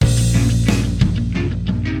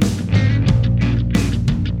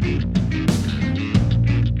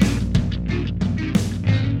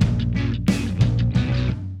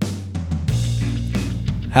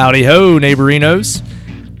Howdy ho, neighborinos.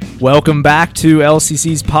 Welcome back to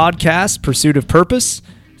LCC's podcast, Pursuit of Purpose.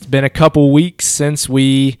 It's been a couple weeks since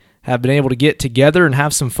we have been able to get together and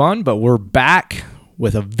have some fun, but we're back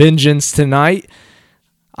with a vengeance tonight.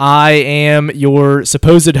 I am your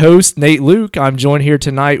supposed host, Nate Luke. I'm joined here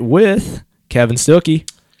tonight with Kevin Stuckey.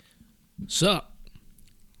 Sup?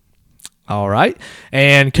 All right.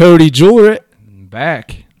 And Cody Jewelry.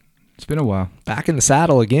 Back. It's been a while. Back in the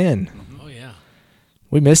saddle again. Oh, yeah.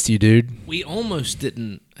 We missed you, dude. We almost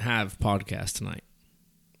didn't have podcast tonight.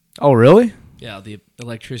 Oh, really? Yeah, the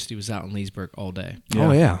electricity was out in Leesburg all day. Yeah.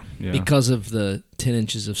 Oh, yeah. Because of the 10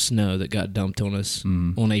 inches of snow that got dumped on us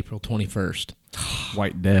on April 21st.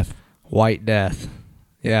 White death. White death.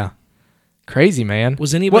 Yeah. Crazy, man.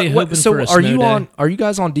 Was anybody hoping so for a are snow you day? on? Are you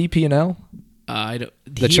guys on DP&L? I don't,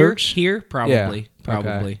 The here, church? Here? Probably. Yeah.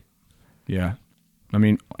 Probably. Okay. Yeah. I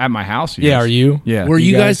mean, at my house. Yeah, yes. are you? Yeah. Were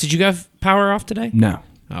you You guys, guys- did you have power off today? No.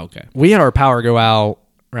 Oh, okay. We had our power go out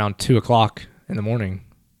around 2 o'clock in the morning.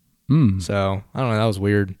 Mm. So, I don't know. That was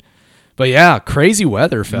weird. But yeah, crazy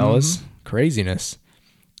weather, fellas. Craziness.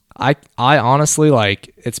 I honestly,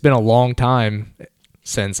 like, it's been a long time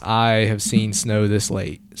since I have seen snow this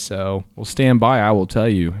late. So, Well, stand by. I will tell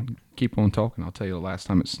you. Keep on talking. I'll tell you the last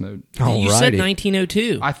time it snowed. You said alrighty.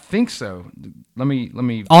 1902. I think so. Let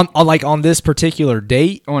me. On this particular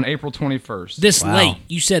date. On April 21st. This Wow. late.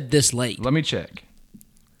 You said this late. Let me check.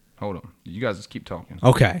 Hold on. You guys just keep talking.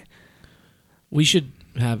 Okay. We should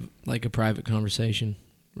have like a private conversation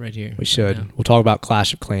right here. We should. Yeah. We'll talk about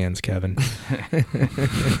Clash of Clans, Kevin.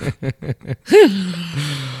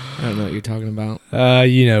 I don't know what you're talking about.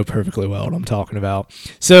 You know perfectly well what I'm talking about.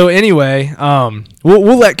 So anyway,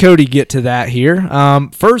 we'll let Cody get to that here.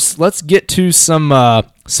 First, let's get to some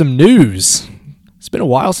news. It's been a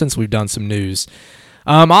while since we've done some news.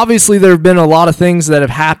 Obviously, there have been a lot of things that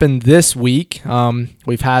have happened this week.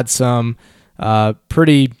 We've had some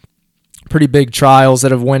pretty big trials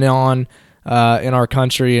that have went on in our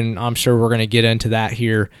country, and I'm sure we're going to get into that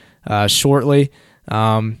here shortly.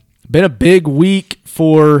 Been a big week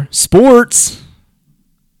for sports.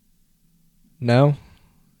 No.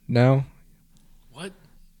 What?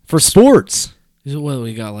 For sports. Is it what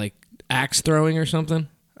we got, like axe throwing or something?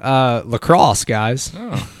 Lacrosse, guys.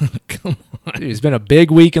 Oh. Come on. Dude, it's been a big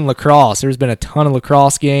week in lacrosse. There's been a ton of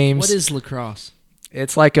lacrosse games. What is lacrosse?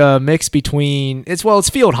 It's like a mix between it's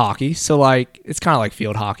field hockey, so like it's kind of like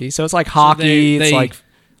field hockey. So it's like hockey, they- it's like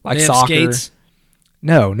They have soccer. skates?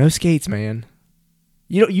 No skates, man.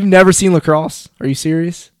 You've never seen lacrosse? Are you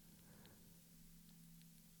serious?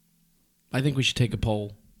 I think we should take a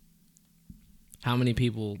poll. How many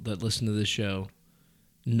people that listen to this show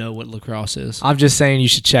know what lacrosse is? I'm just saying you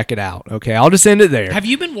should check it out. Okay, I'll just end it there. Have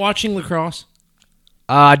you been watching lacrosse?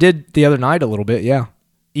 I did the other night a little bit, yeah.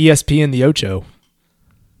 ESPN the Ocho.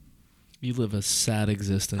 You live a sad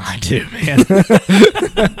existence. I do, man.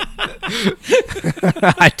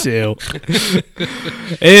 I do.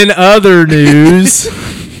 In other news,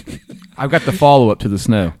 I've got the follow-up to the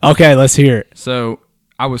snow. okay, let's hear it. So,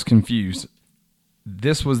 I was confused.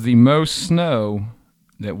 This was the most snow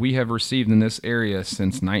that we have received in this area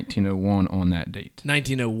since 1901 on that date.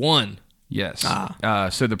 1901. Yes.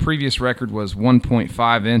 So the previous record was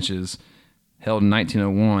 1.5 inches held in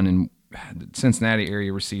 1901, and the Cincinnati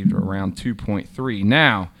area received around 2.3.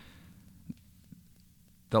 Now,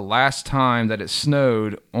 the last time that it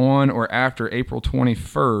snowed on or after April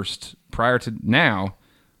 21st, prior to now,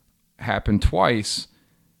 happened twice.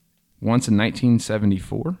 Once in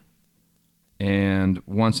 1974 and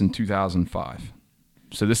once in 2005.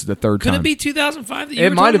 So this is the third Could time. it be 2005 that you It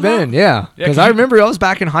were might have talking about? been, yeah. Yeah, Because 'cause I you- remember I was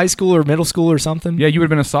back in high school or middle school or something. Yeah, you would have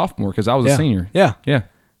been a sophomore because I was yeah. a senior. Yeah. Yeah.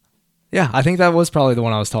 Yeah, I think that was probably the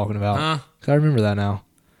one I was talking about. Huh? 'Cause I remember that now.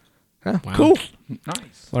 Yeah, Wow. cool.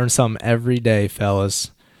 Nice. Learn something every day, fellas.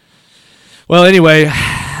 Well, anyway,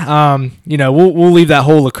 we'll leave that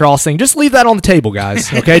whole lacrosse thing. Just leave that on the table,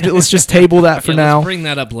 guys. Okay, let's just table that for Yeah, now. Let's bring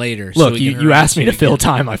that up later. so Look, we can you harass asked me you to fill again.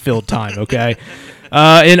 time. I filled time. Okay.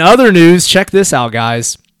 In other news, check this out,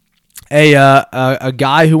 guys. A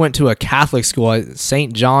guy who went to a Catholic school,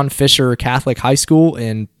 St. John Fisher Catholic High School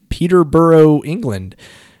in Peterborough, England,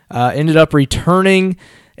 ended up returning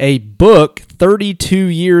a book 32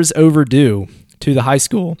 years overdue to the high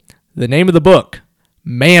school. The name of the book,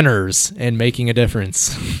 Manners and Making a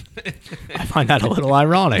Difference. I find that a little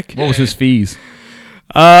ironic. What was his fees?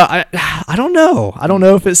 I don't know. I don't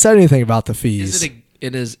know if it said anything about the fees.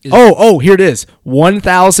 It is. Oh, here it is.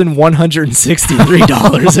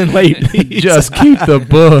 $1,163 in late fees. Just keep the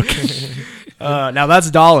book. Now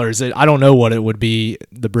that's dollars. I don't know what it would be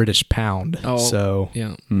the British pound. Oh, So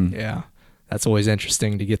yeah. yeah, that's always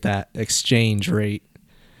interesting to get that exchange rate.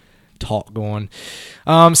 talk going.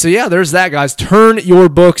 So yeah, there's that, guys. Turn your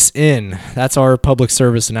books in. That's our public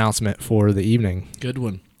service announcement for the evening. Good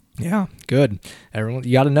one. Yeah, good. Everyone,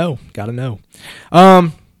 you got to know.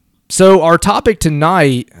 So our topic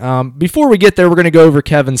tonight, before we get there, we're going to go over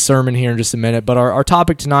Kevin's sermon here in just a minute, but our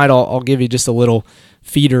topic tonight, I'll give you just a little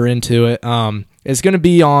feeder into it. It's going to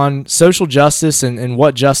be on social justice and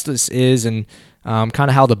what justice is, and kind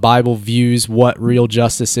of how the Bible views what real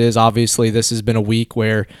justice is. Obviously, this has been a week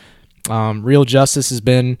where real justice has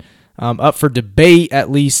been up for debate, at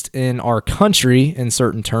least in our country, in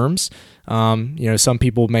certain terms. Some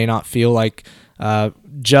people may not feel like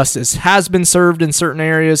justice has been served in certain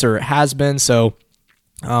areas, or it has been. So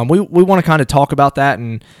we want to kind of talk about that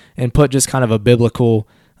and put just kind of a biblical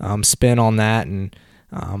spin on that. And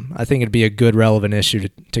I think it'd be a good, relevant issue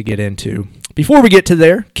to get into. Before we get to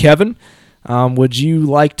there, Kevin, would you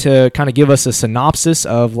like to kind of give us a synopsis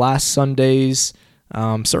of last Sunday's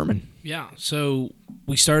sermon? Yeah, so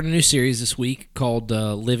we started a new series this week called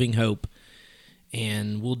Living Hope,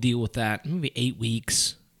 and we'll deal with that. Maybe 8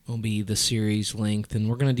 weeks will be the series length, and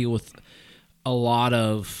we're going to deal with a lot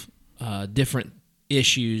of different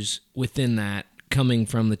issues within that, coming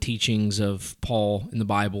from the teachings of Paul in the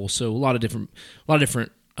Bible. So a lot of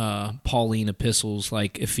different Pauline epistles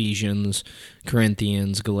like Ephesians,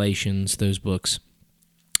 Corinthians, Galatians, those books.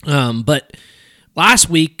 But last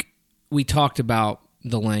week we talked about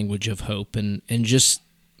the language of hope and just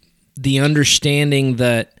the understanding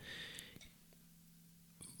that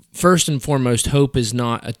first and foremost, hope is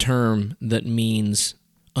not a term that means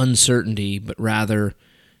uncertainty, but rather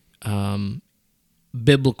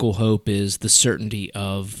biblical hope is the certainty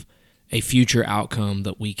of a future outcome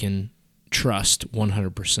that we can trust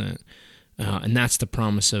 100%. And that's the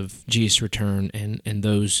promise of Jesus' return and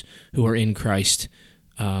those who are in Christ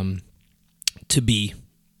to be,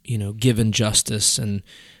 given justice and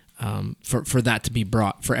for that to be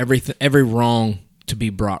brought, for every wrong to be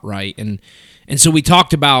brought right. And so we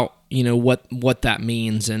talked about, what that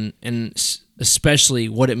means and especially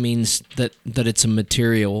what it means that it's a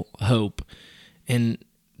material hope. And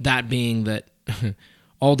that being that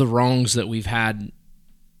all the wrongs that we've had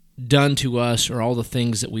done to us, or all the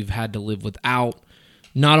things that we've had to live without,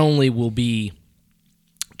 not only will be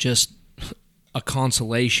just a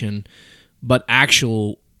consolation, but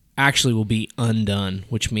actually will be undone,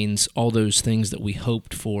 which means all those things that we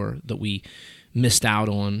hoped for, that we missed out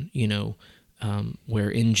on, where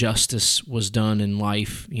injustice was done in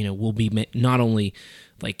life, will be not only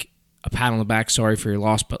like a pat on the back, sorry for your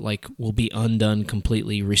loss, but like will be undone,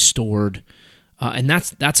 completely restored. And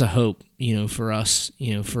that's a hope, for us,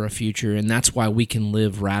 for a future. And that's why we can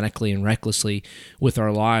live radically and recklessly with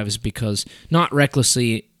our lives, because not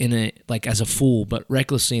recklessly as a fool, but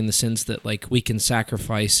recklessly in the sense that like we can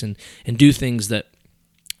sacrifice and do things that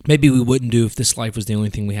maybe we wouldn't do if this life was the only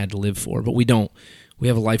thing we had to live for. But we don't. We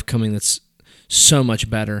have a life coming that's so much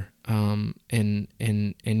better, and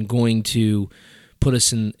going to put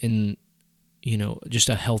us in just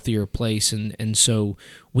a healthier place. And so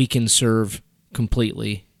we can serve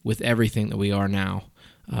completely with everything that we are now,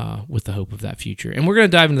 with the hope of that future. And we're going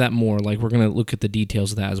to dive into that more. Like, we're going to look at the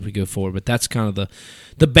details of that as we go forward. But that's kind of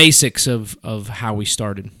the basics of how we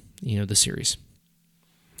started, the series.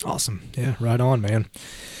 Awesome. Yeah, right on, man.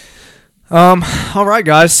 All right,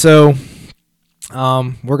 guys. So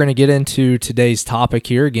we're going to get into today's topic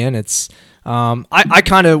here. Again, it's I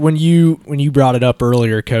kind of, when you brought it up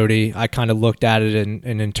earlier, Cody, I kind of looked at it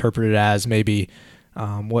and interpreted it as maybe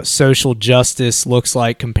what social justice looks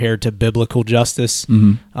like compared to biblical justice,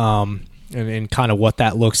 and kind of what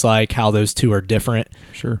that looks like, how those two are different.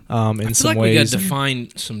 Sure. In some ways, we got to define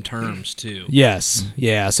some terms too. Yes,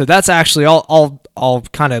 yeah. So that's actually I'll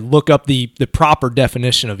kind of look up the proper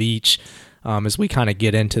definition of each as we kind of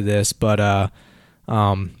get into this, but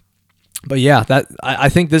yeah, that I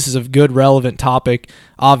think this is a good, relevant topic.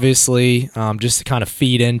 Obviously, just to kind of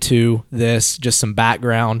feed into this, just some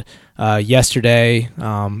background. Yesterday,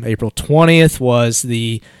 April 20th, was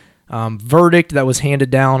the verdict that was handed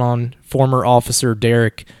down on former officer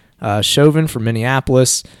Derek Chauvin from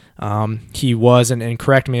Minneapolis. He was, and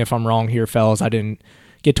correct me if I'm wrong here, fellas, I didn't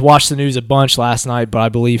get to watch the news a bunch last night, but I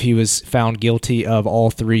believe he was found guilty of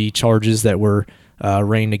all 3 charges that were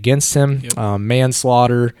rained against him. Yep.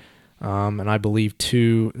 Manslaughter, and I believe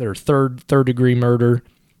third degree murder.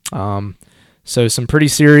 So some pretty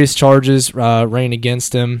serious charges rained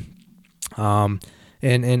against him.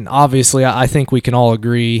 And obviously, I think we can all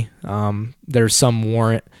agree there's some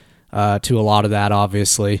warrant to a lot of that.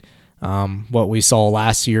 Obviously, what we saw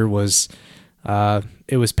last year was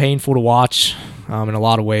it was painful to watch in a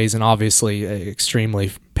lot of ways, and obviously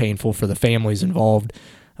extremely painful for the families involved.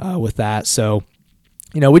 with that. So,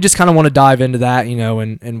 we just kind of want to dive into that,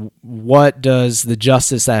 and what does the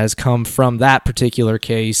justice that has come from that particular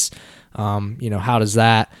case, how does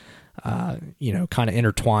that, kind of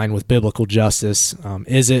intertwine with biblical justice?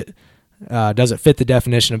 Does it fit the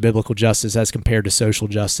definition of biblical justice as compared to social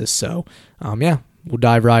justice? So, we'll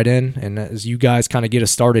dive right in. And as you guys kind of get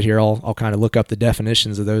us started here, I'll kind of look up the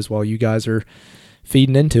definitions of those while you guys are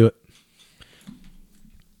feeding into it.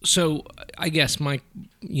 So I guess Mike,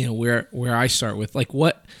 where I start with, like,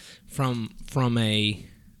 what from a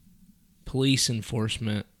police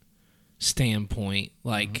enforcement standpoint,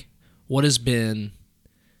 like, what's been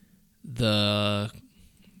the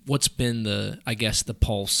I guess the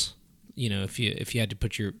pulse, if you had to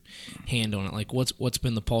put your hand on it, like, what's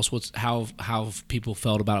been the pulse? How have people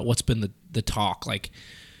felt about it? What's been the talk, like,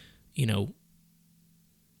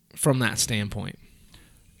 from that standpoint?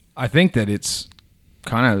 I think that it's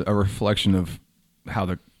kind of a reflection of how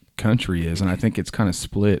the country is, and I think it's kind of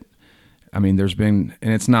split. I mean, there's been,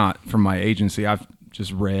 and it's not from my agency, I've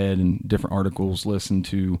just read and different articles, listened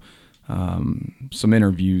to some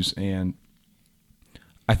interviews, and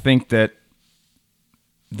I think that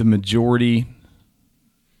the majority,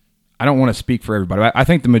 I don't want to speak for everybody, but I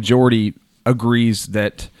think the majority agrees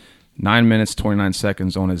that 9 minutes, 29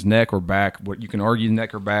 seconds on his neck or back, what you can argue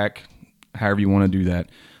neck or back, however you want to do that,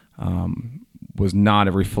 was not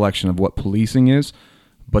a reflection of what policing is.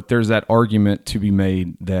 But there's that argument to be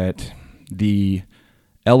made that the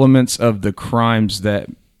elements of the crimes that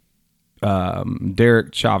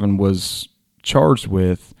Derek Chauvin was charged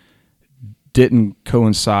with didn't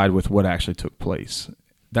coincide with what actually took place.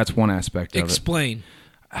 That's one aspect of it. Explain.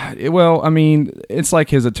 Well, I mean, it's like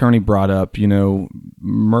his attorney brought up,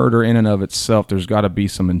 murder in and of itself, there's got to be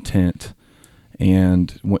some intent.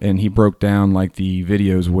 And he broke down, like, the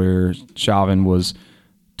videos where Chauvin was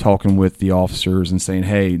talking with the officers and saying,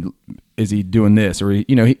 hey, is he doing this? Or,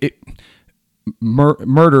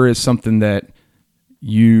 murder is something that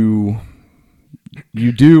you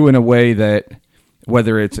do in a way that,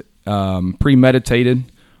 whether it's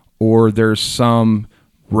premeditated or there's some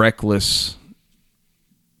reckless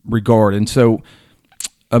regard. And so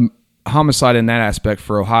homicide in that aspect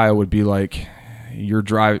for Ohio would be like, you're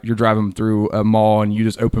driving through a mall and you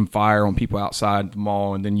just open fire on people outside the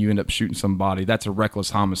mall and then you end up shooting somebody. That's a reckless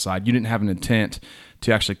homicide. You didn't have an intent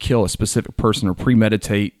to actually kill a specific person or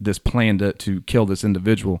premeditate this plan to kill this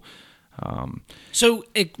individual. So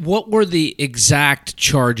what were the exact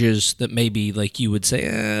charges that maybe, like, you would say,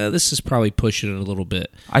 this is probably pushing it a little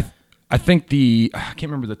bit? I think I can't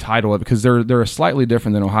remember the title of it because they're slightly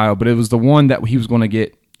different than Ohio, but it was the one that he was going to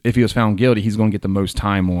get, if he was found guilty, he's going to get the most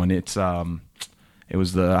time on. It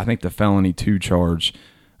was I think the felony 2 charge.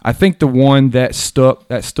 I think the one that stuck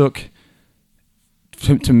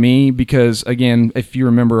to me, because, again, if you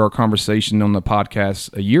remember our conversation on the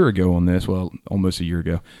podcast a year ago on this, well, almost a year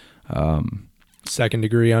ago. Second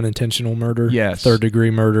degree unintentional murder. Yes. Third degree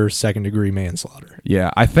murder, second degree manslaughter.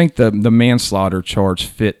 Yeah, I think the manslaughter charge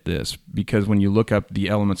fit this because when you look up the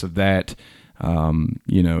elements of that,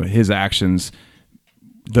 his actions,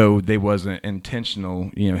 though they wasn't intentional,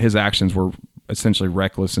 his actions were essentially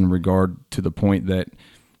reckless in regard to the point that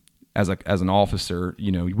as an officer,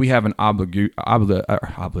 we have an obligation.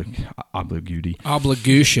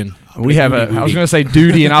 We have I was going to say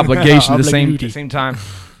duty and obligation at the same time.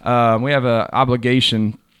 We have an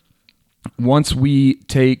obligation. Once we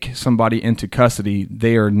take somebody into custody,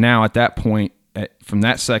 they are now at that point, from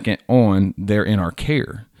that second on, they're in our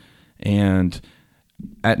care. And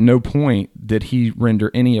at no point did he render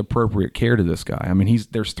any appropriate care to this guy. I mean,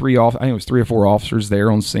 there's 3 I think it was 3 or 4 officers there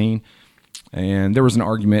on scene. And there was an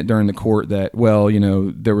argument during the court that, well,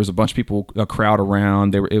 there was a bunch of people, a crowd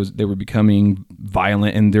around. They were becoming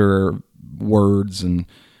violent in their words, and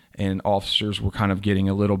officers were kind of getting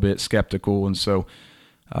a little bit skeptical. And so,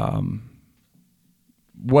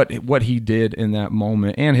 what he did in that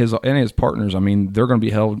moment, and his partners, I mean, they're going to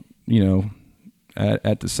be held,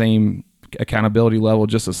 at the same accountability level,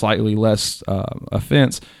 just a slightly less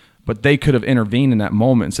offense. But they could have intervened in that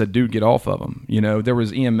moment and said, dude, get off of him. There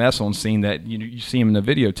was EMS on scene that you see him in the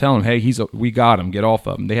video telling him, hey, we got him, get off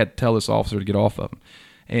of him. They had to tell this officer to get off of him.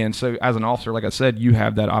 And so as an officer, like I said, you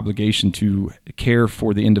have that obligation to care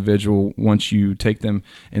for the individual once you take them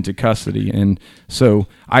into custody. And so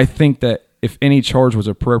I think that if any charge was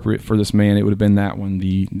appropriate for this man, it would have been that one,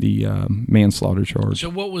 the manslaughter charge. So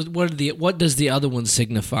what does the other one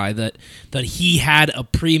signify? That he had a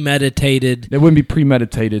premeditated? It wouldn't be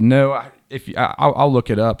premeditated. No, I'll look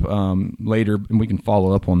it up later, and we can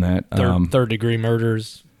follow up on that. Third degree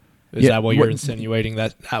murders. Is that what you're insinuating,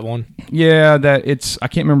 that one? Yeah, that it's, I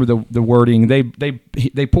can't remember the wording.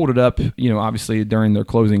 They pulled it up, obviously during their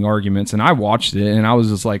closing arguments, and I watched it, and I was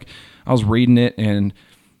just like, I was reading it, and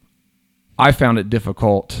I found it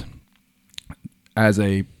difficult as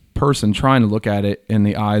a person trying to look at it in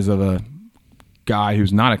the eyes of a guy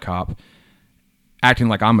who's not a cop, acting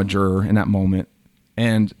like I'm a juror in that moment,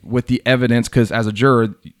 and with the evidence, because as a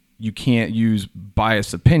juror, you can't use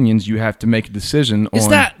biased opinions. You have to make a decision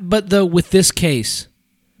with this case,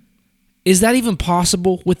 is that even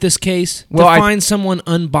possible with this case? Well, to find someone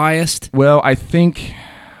unbiased? Well, I think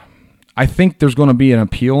there's going to be an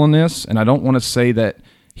appeal on this, and I don't want to say that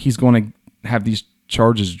he's going to have these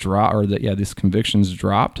charges drop, or that, these convictions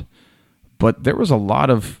dropped, but there was a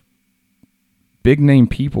lot of big name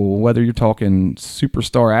people, whether you're talking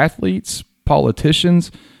superstar athletes,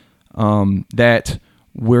 politicians, that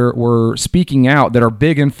we're speaking out, that are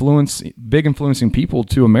big influencing people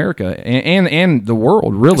to America and the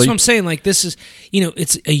world, really. That's what I'm saying. Like, this is,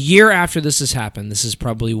 it's a year after this has happened. This is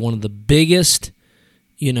probably one of the biggest,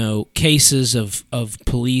 cases of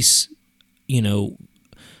police,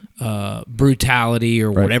 brutality,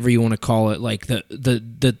 or whatever you want to call it, like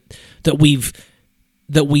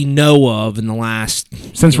that we know of in the last,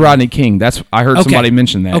 since Rodney King. I heard somebody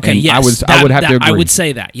mention that. Okay, and yes, I would have to agree. I would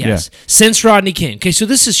say that, yes. Yeah. Since Rodney King. Okay, so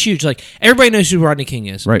this is huge. Like, everybody knows who Rodney King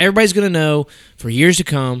is. Right. Everybody's going to know for years to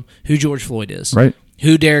come who George Floyd is. Right.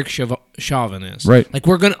 Who Derek Chauvin is. Right. Like,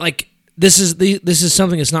 we're going to, like, this is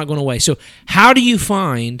something that's not going away. So how do you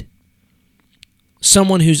find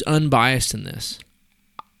someone who's unbiased in this?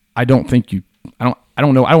 I don't think I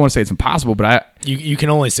don't know. I don't want to say it's impossible, but you can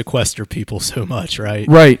only sequester people so much, right?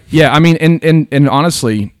 Right. Yeah. I mean, and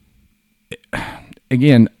honestly,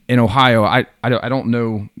 again, in Ohio, I don't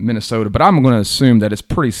know Minnesota, but I'm going to assume that it's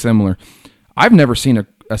pretty similar. I've never seen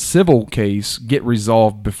a civil case get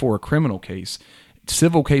resolved before a criminal case.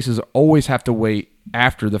 Civil cases always have to wait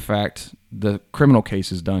after the fact the criminal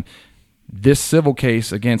case is done. This civil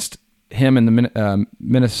case against him and the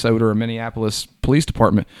Minnesota or Minneapolis Police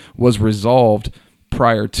Department was resolved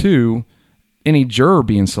prior to any juror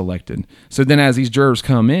being selected. So then as these jurors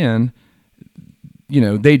come in,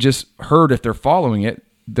 they just heard, if they're following it,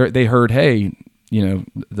 they heard, hey,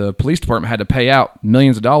 the police department had to pay out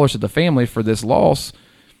millions of dollars to the family for this loss.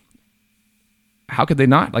 How could they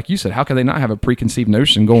not, like you said, how could they not have a preconceived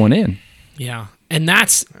notion going in? Yeah. And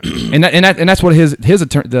that's and that's what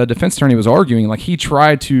the defense attorney was arguing. Like, he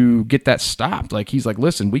tried to get that stopped. Like, he's like,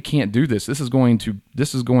 listen, we can't do this. This is going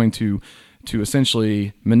to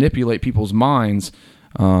essentially manipulate people's minds.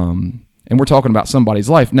 And we're talking about somebody's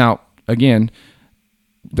life. Now, again,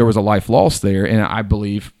 there was a life lost there, and I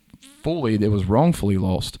believe fully it was wrongfully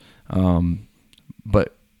lost.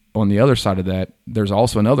 But on the other side of that, there's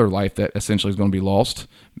also another life that essentially is going to be lost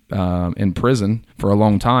in prison for a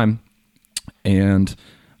long time. And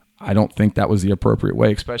I don't think that was the appropriate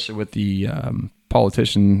way, especially with the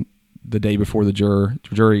politician the day before the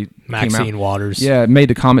jury Maxine came out. Waters. Yeah, made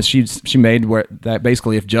the comments she made where that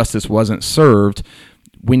basically, if justice wasn't served,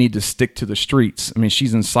 we need to stick to the streets. I mean,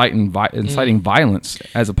 she's inciting violence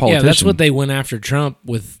as a politician. Yeah, that's what they went after Trump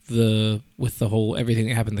with the whole everything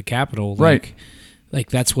that happened in the Capitol. Right.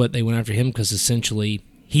 Like that's what they went after him, because essentially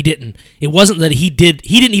it wasn't that he didn't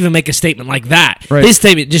even make a statement like that. Right. His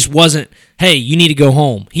statement just wasn't, hey, you need to go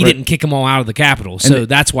home. He Right. didn't kick them all out of the Capitol. So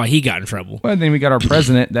that's why he got in trouble. Well, then we got our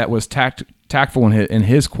president that was tactful in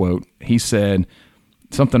his quote. He said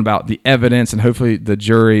something about the evidence and hopefully the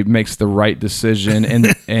jury makes the right decision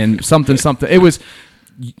and something. It was,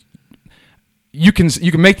 you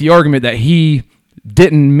can make the argument that he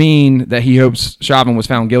didn't mean that he hopes Chauvin was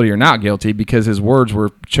found guilty or not guilty, because his words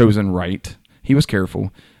were chosen right. He was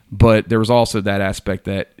careful, but there was also that aspect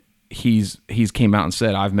that he's came out and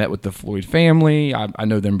said, I've met with the Floyd family. I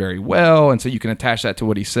know them very well. And so you can attach that to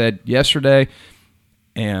what he said yesterday.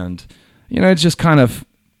 And, it's just kind of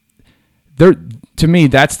there. To me,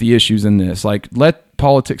 that's the issues in this. Like, let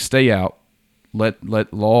politics stay out,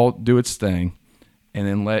 let law do its thing, and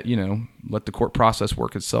then let the court process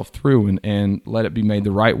work itself through, and let it be made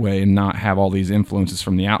the right way, and not have all these influences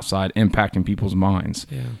from the outside impacting people's minds.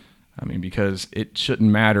 Yeah. I mean, because it shouldn't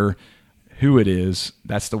matter who it is.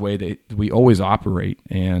 That's the way that we always operate.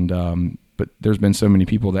 And but there's been so many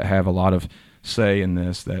people that have a lot of say in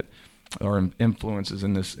this, that are influences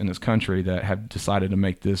in this country, that have decided to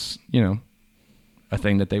make this, a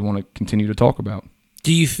thing that they want to continue to talk about.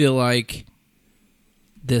 Do you feel like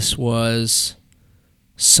this was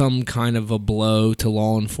some kind of a blow to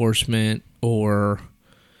law enforcement, or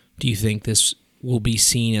do you think this will be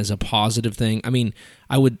seen as a positive thing? I mean,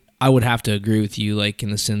 I would have to agree with you, like,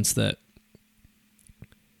 in the sense that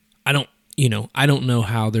I don't know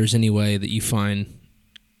how there's any way that you find,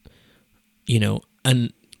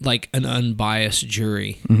 an unbiased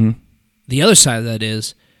jury. Mm-hmm. The other side of that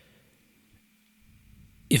is,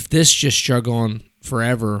 if this just drug on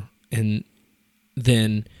forever, and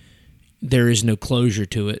then there is no closure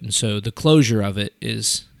to it, and so the closure of it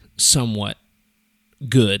is somewhat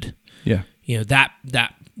good. Yeah.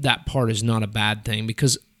 That part is not a bad thing,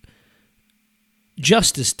 because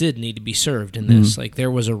justice did need to be served in this. Mm-hmm. Like,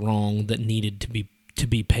 there was a wrong that needed to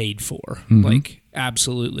be paid for. Mm-hmm. Like,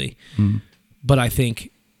 absolutely. Mm-hmm. But I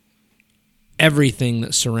think everything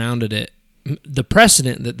that surrounded it, the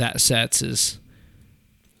precedent that sets is,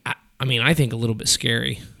 I think a little bit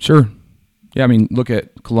scary. Sure. Yeah, I mean, look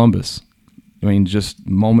at Columbus. I mean, just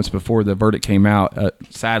moments before the verdict came out,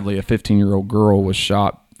 sadly, a 15-year-old girl was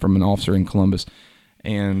shot from an officer in Columbus.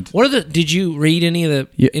 And did you read any of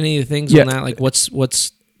the things on that? Like, what's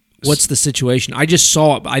the situation? I just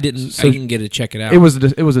saw it, but I didn't get to check it out. It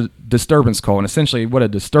was a disturbance call, and essentially what a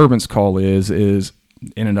disturbance call is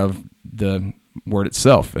in and of the word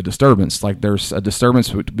itself, a disturbance. Like, there's a disturbance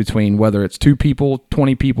between whether it's 2 people,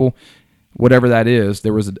 20 people, whatever that is.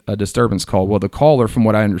 There was a disturbance call. Well, the caller, from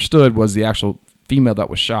what I understood, was the actual female that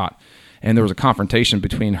was shot, and there was a confrontation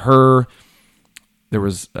between her. There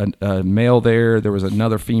was a male there. There was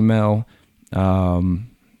another female.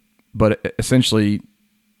 But essentially,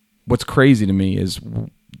 what's crazy to me is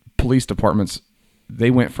police departments, they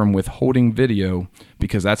went from withholding video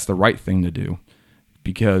because that's the right thing to do,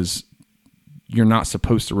 because you're not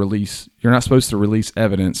supposed to release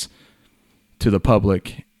evidence to the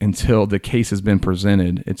public until the case has been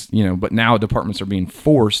presented. It's, but now departments are being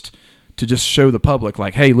forced to just show the public,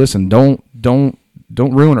 like, hey, listen, don't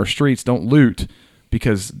ruin our streets, don't loot,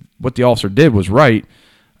 because what the officer did was right.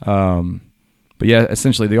 But yeah,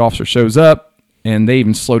 essentially the officer shows up, and they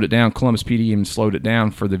even slowed it down. Columbus PD even slowed it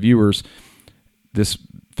down for the viewers. This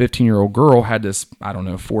 15-year-old girl had this,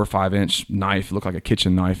 4 or 5 inch knife, looked like a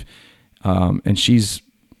kitchen knife. And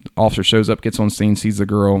officer shows up, gets on scene, sees the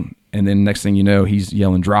girl, and then next thing you know, he's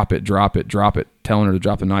yelling, drop it, drop it, drop it, telling her to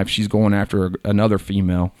drop the knife. She's going after another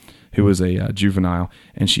female who was a juvenile,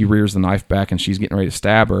 and she rears the knife back, and she's getting ready to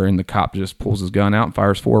stab her, and the cop just pulls his gun out and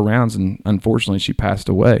fires 4 rounds, and unfortunately she passed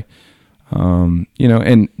away. And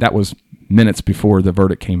that was minutes before the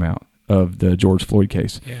verdict came out of the George Floyd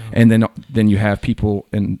case. Yeah. And then you have people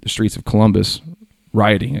in the streets of Columbus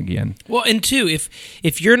rioting again. Well, and two, if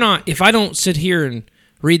I don't sit here and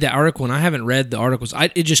read the article, and I haven't read the articles,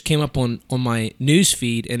 it just came up on my news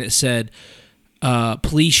feed, and it said,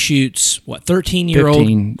 police shoots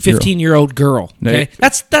 15-year-old girl. Okay,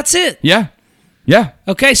 that's it. Yeah.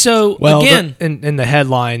 Okay, so again, in the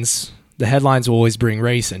headlines will always bring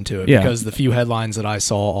race into it, because the few headlines that I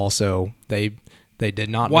saw also they did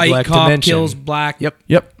not white neglect cop to mention kills black. Yep.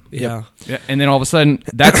 Yeah. And then all of a sudden,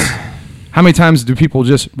 that's how many times do people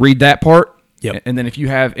just read that part? Yep. And then if you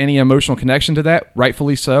have any emotional connection to that,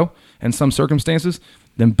 rightfully so, in some circumstances,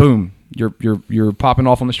 then boom, you're popping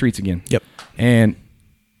off on the streets again. Yep. And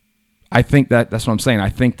I think that's what I'm saying. I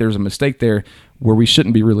think there's a mistake there where we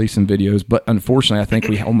shouldn't be releasing videos, but unfortunately, I think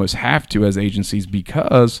we almost have to as agencies,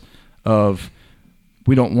 because of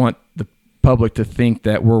we don't want the public to think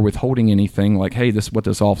that we're withholding anything. Like, hey, what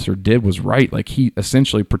this officer did was right. Like, he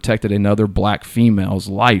essentially protected another black female's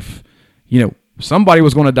life. Somebody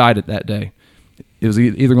was going to die that day. It was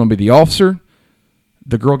either going to be the officer,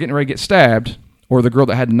 the girl getting ready to get stabbed, or the girl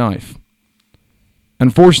that had a knife.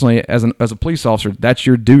 Unfortunately, as a police officer, that's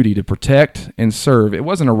your duty, to protect and serve. It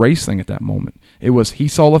wasn't a race thing at that moment. It was, he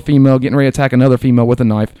saw a female getting ready to attack another female with a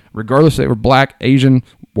knife, regardless if they were black, Asian,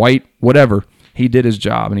 white, whatever. He did his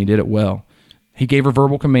job, and he did it well. He gave her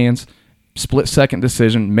verbal commands, split-second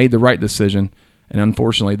decision, made the right decision, and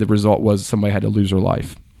unfortunately, the result was somebody had to lose her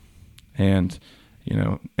life. And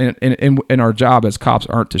and our job as cops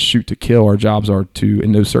aren't to shoot to kill. Our jobs are to,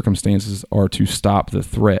 in those circumstances, are to stop the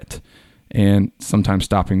threat. And sometimes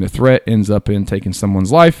stopping the threat ends up in taking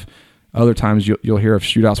someone's life. Other times you'll hear of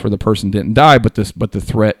shootouts where the person didn't die, but the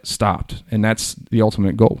threat stopped, and that's the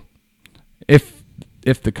ultimate goal. If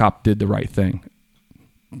the cop did the right thing,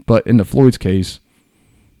 but in the Floyd's case,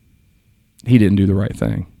 he didn't do the right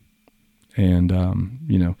thing, and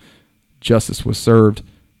justice was served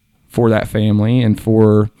for that family and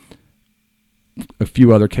for a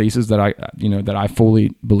few other cases that I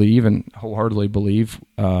fully believe and wholeheartedly believe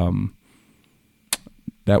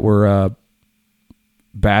that were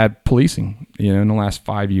bad policing, in the last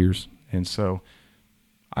 5 years. And so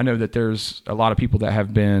I know that there's a lot of people that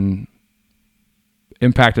have been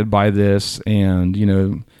impacted by this, and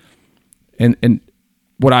and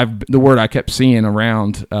the word I kept seeing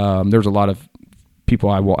around, there's a lot of people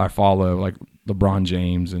I follow, like LeBron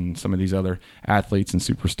James and some of these other athletes and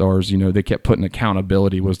superstars, they kept putting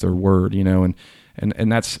accountability was their word, and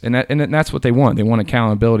that's what they want. They want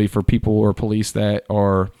accountability for people or police that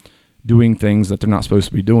are doing things that they're not supposed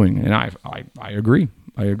to be doing. And I agree.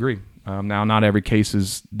 Now, not every case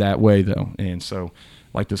is that way though. And so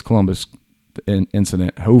like this Columbus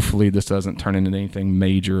incident, hopefully this doesn't turn into anything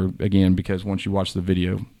major again, because once you watch the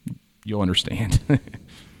video, you'll understand.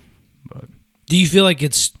 But do you feel like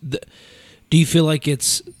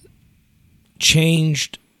it's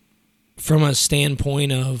changed from a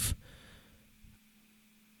standpoint of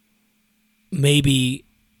maybe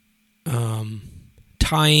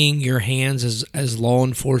tying your hands as law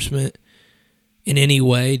enforcement in any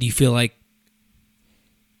way? Do you feel like,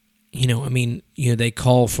 they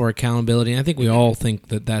call for accountability, and I think we all think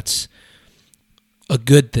that that's a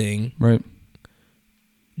good thing. Right.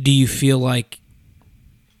 Do you feel like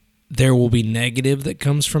there will be negative that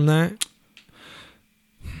comes from that?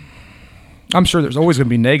 I'm sure there's always going to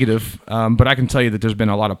be negative, but I can tell you that there's been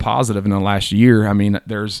a lot of positive in the last year. I mean,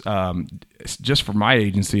 there's just for my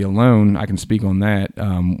agency alone, I can speak on that.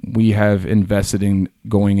 We have invested in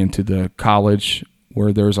going into the college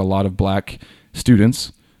where there's a lot of black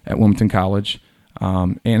students at Wilmington College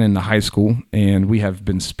and in the high school, and we have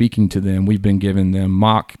been speaking to them. We've been giving them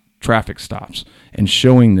mock traffic stops and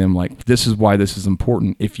showing them, like, this is why this is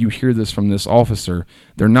important. If you hear this from this officer,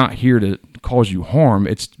 they're not here to cause you harm.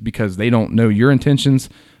 It's because they don't know your intentions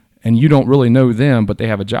and you don't really know them, but they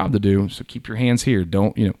have a job to do. So keep your hands here.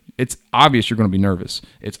 It's obvious you're going to be nervous.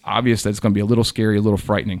 It's obvious that it's going to be a little scary, a little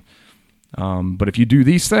frightening. But if you do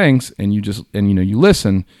these things and you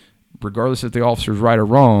listen, regardless if the officer's right or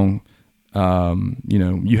wrong,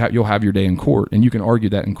 you'll have your day in court, and you can argue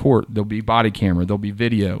that in court. There'll be body camera, there'll be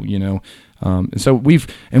video, and so we've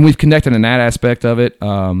connected in that aspect of it.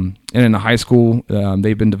 And in the high school,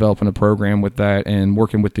 they've been developing a program with that and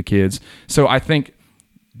working with the kids. So I think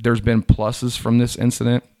there's been pluses from this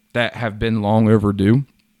incident that have been long overdue,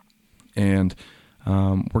 and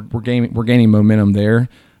we're gaining momentum there.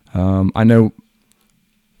 I know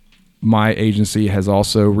my agency has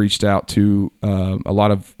also reached out to a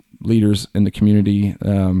lot of leaders in the community,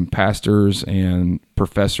 pastors and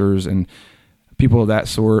professors and people of that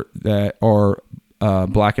sort that are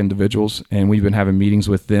black individuals, and we've been having meetings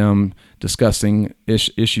with them discussing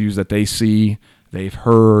issues that they see, they've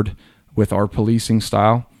heard with our policing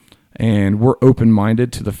style, and we're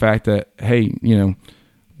open-minded to the fact that, hey,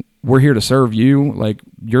 we're here to serve you, like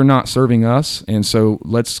you're not serving us, and so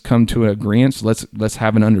let's come to an agreement. Let's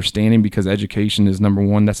have an understanding, because education is number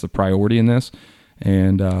one. That's the priority in this.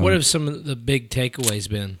 And what have some of the big takeaways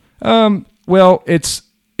been? Well, it's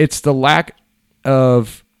the lack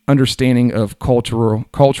of understanding of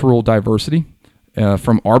cultural diversity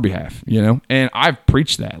from our behalf, and I've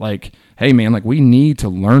preached that, like, hey man, like we need to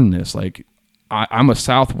learn this. Like I'm a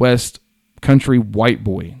Southwest country white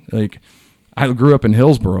boy. Like I grew up in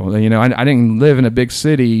Hillsboro. I didn't live in a big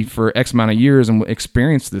city for X amount of years and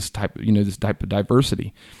experience this type of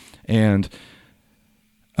diversity. And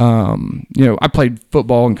I played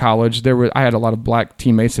football in college. I had a lot of black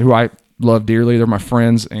teammates who I love dearly. They're my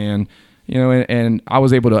friends, and and I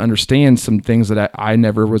was able to understand some things that I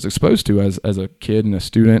never was exposed to as a kid and a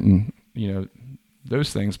student, and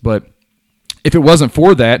those things. But if it wasn't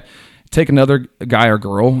for that, take another guy or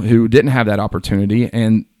girl who didn't have that opportunity,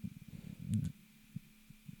 and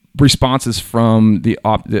responses from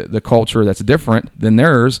the culture that's different than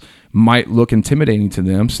theirs might look intimidating to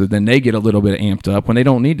them, so then they get a little bit amped up when they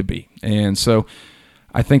don't need to be. And so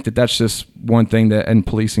I think that's just one thing that in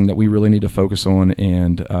policing that we really need to focus on.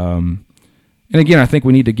 And again, I think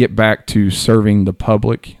we need to get back to serving the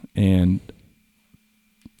public, and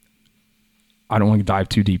I don't want to dive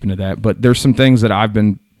too deep into that, but there's some things that I've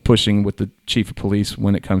been pushing with the chief of police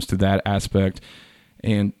when it comes to that aspect.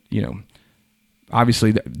 And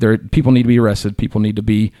obviously, people need to be arrested. People need to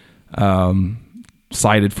be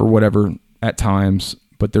cited for whatever at times.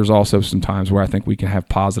 But there's also some times where I think we can have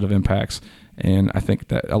positive impacts. And I think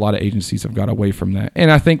that a lot of agencies have got away from that. And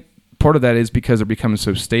I think part of that is because they're becoming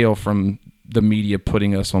so stale from the media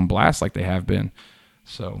putting us on blast like they have been.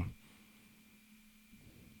 So,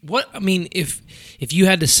 if you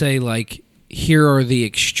had to say, like, here are the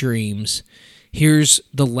extremes, here's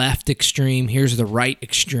the left extreme, here's the right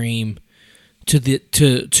extreme, to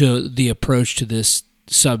the approach to this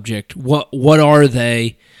subject, what are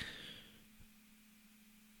they,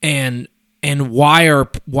 and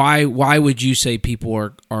why would you say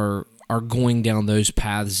people are going down those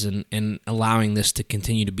paths and allowing this to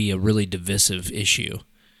continue to be a really divisive issue?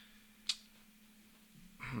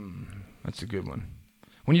 That's a good one.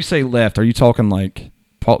 When you say left, are you talking like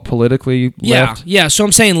politically left? Yeah. So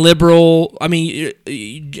I'm saying liberal. I'm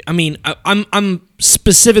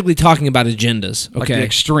specifically talking about agendas. Okay, Like the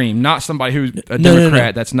extreme, not somebody who's a No.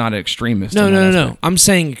 Democrat that's not an extremist. No. I'm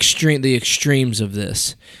saying the extremes of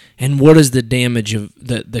this, and what is the damage of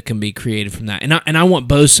that can be created from that. And I want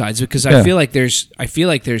both sides, because I feel like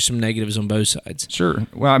there's some negatives on both sides. Sure.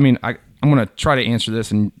 Well, I mean, I'm going to try to answer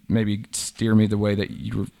this and maybe steer me the way that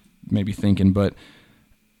you were maybe thinking, but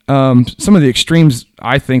some of the extremes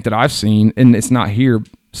I think that I've seen, and it's not here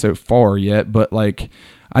so far yet, but like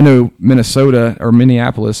I know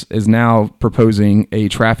Minneapolis is now proposing a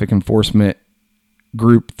traffic enforcement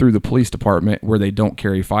group through the police department where they don't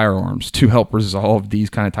carry firearms to help resolve these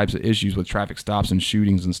kind of types of issues with traffic stops and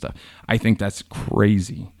shootings and stuff. I think that's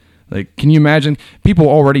crazy. Like, can you imagine? People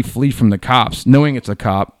already flee from the cops knowing it's a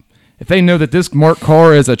cop. If they know that this marked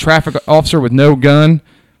car is a traffic officer with no gun,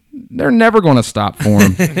 they're never going to stop for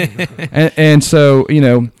him. and so,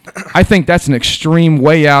 I think that's an extreme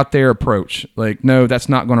way out there approach. Like, no, that's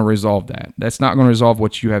not going to resolve that. That's not going to resolve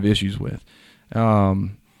what you have issues with.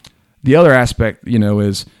 The other aspect,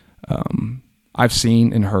 is I've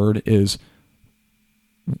seen and heard is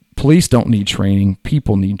police don't need training.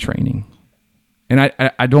 People need training. And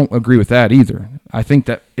I don't agree with that either. I think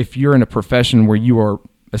that if you're in a profession where you are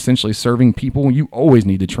essentially serving people, you always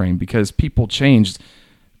need to train, because people change.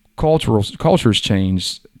 Cultures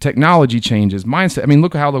change, technology changes, mindset. I mean,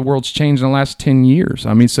 look at how the world's changed in the last 10 years.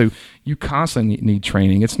 I mean, so you constantly need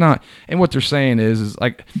training. It's not, and what they're saying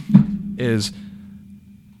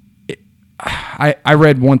I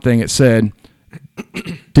read one thing. It said,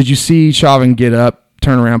 did you see Chauvin get up,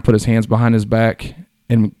 turn around, put his hands behind his back,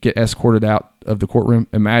 and get escorted out of the courtroom?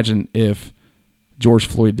 Imagine if George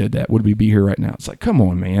Floyd did that. Would we be here right now? It's like, come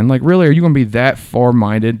on, man. Like, really? Are you going to be that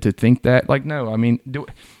far-minded to think that? Like, no. I mean,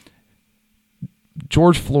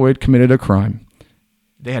 George Floyd committed a crime.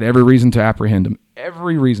 They had every reason to apprehend him.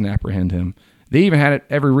 Every reason to apprehend him. They even had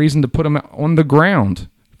every reason to put him on the ground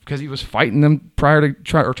because he was fighting them prior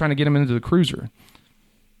to trying to get him into the cruiser.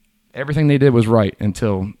 Everything they did was right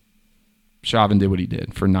until Chauvin did what he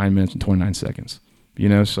did for 9 minutes and 29 seconds.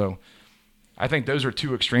 So I think those are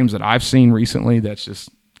two extremes that I've seen recently that's just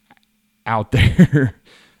out there.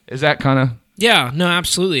 Is that kind of... Yeah, no,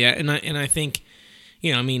 absolutely. And I think,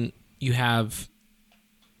 you have...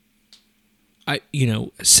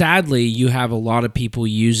 sadly, you have a lot of people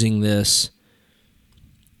using this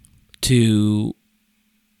to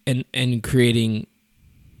and creating,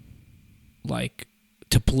 like,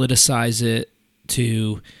 to politicize it,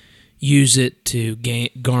 to use it to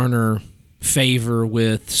garner favor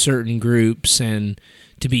with certain groups and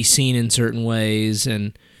to be seen in certain ways.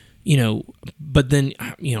 And, but then,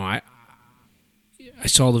 I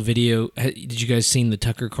saw the video. Did you guys seen the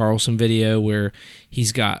Tucker Carlson video where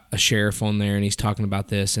he's got a sheriff on there and he's talking about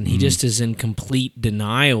this, and he just is in complete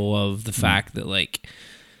denial of the fact that, like,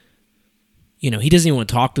 he doesn't even want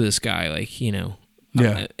to talk to this guy. Like,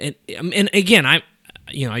 Yeah. And again, I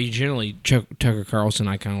generally Tucker Carlson,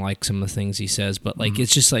 I kind of like some of the things he says, but like,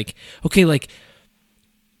 it's just like, okay, like,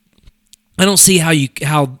 I don't see how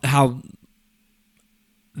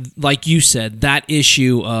like you said, that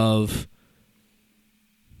issue of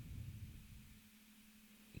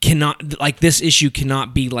this issue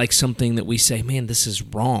cannot be like something that we say, man, this is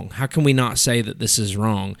wrong. How can we not say that this is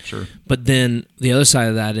wrong? Sure. But then the other side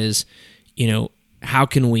of that is, how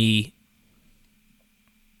can we,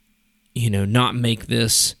 not make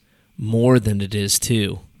this more than it is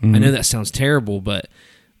too? I know that sounds terrible, but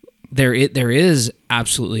there is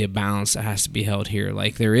absolutely a balance that has to be held here.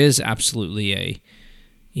 Like, there is absolutely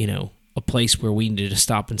a place where we need to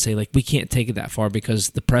stop and say, like, we can't take it that far,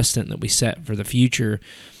 because the precedent that we set for the future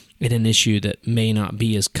in an issue that may not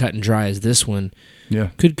be as cut and dry as this one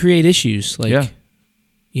could create issues. Like,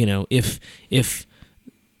 if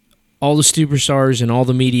all the superstars and all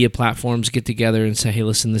the media platforms get together and say, hey,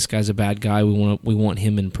 listen, this guy's a bad guy, we want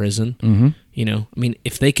him in prison.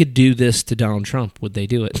 If they could do this to Donald Trump, would they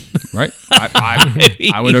do it? Right.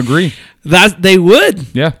 I would agree. That they would.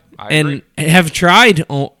 Yeah. I agree. Have tried,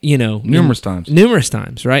 numerous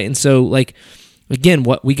times, right? And so, like, again,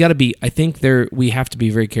 what we got to be, I think we have to be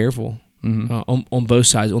very careful on both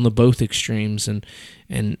sides, on the both extremes, and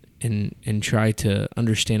try to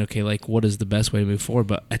understand, okay, like, what is the best way to move forward?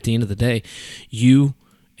 But at the end of the day, you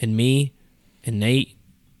and me and Nate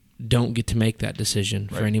don't get to make that decision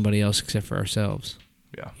for anybody else except for ourselves.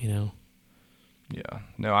 Yeah. Yeah.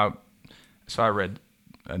 No, I read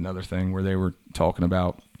another thing where they were talking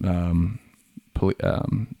about not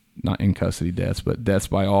in custody deaths, but deaths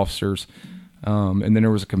by officers. And then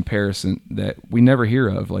there was a comparison that we never hear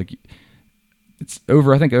of. Like, it's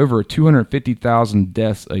over, I think, over 250,000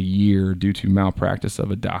 deaths a year due to malpractice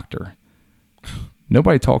of a doctor.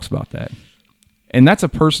 Nobody talks about that. And that's a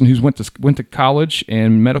person who's went to college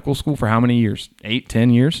and medical school for how many years? 8, 10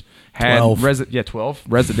 years? Had 12. 12.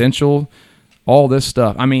 Residential, all this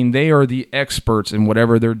stuff. I mean, they are the experts in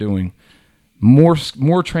whatever they're doing. More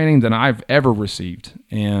training than I've ever received.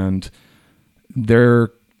 And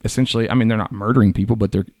they're essentially, I mean, they're not murdering people,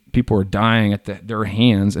 but people are dying at their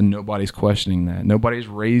hands, and nobody's questioning that. Nobody's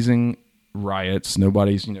raising riots.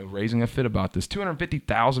 Nobody's, raising a fit about this.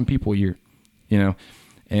 250,000 people a year,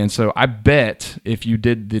 And so I bet if you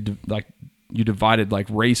did you divided like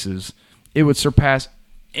races, it would surpass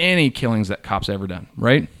any killings that cops ever done,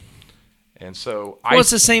 right? And so it's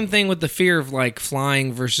the same thing with the fear of like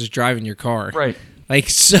flying versus driving your car. Right. Like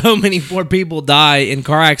so many more people die in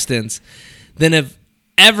car accidents than have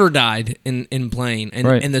ever died in plane. And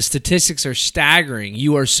right. And the statistics are staggering.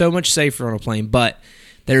 You are so much safer on a plane, but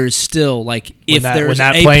there is still like when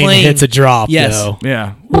that plane hits a drop, yes. though.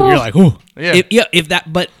 Yeah. You're like, ooh. Yeah.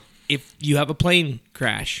 If you have a plane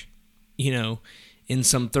crash, in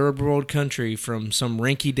some third world country from some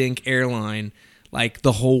rinky-dink airline, like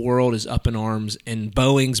the whole world is up in arms and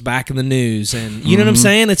Boeing's back in the news, and you know what I'm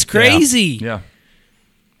saying? It's crazy. Yeah.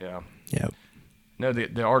 Yeah. No,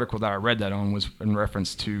 the article that I read that on was in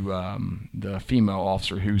reference to the female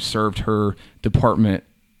officer who served her department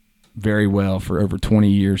very well for over 20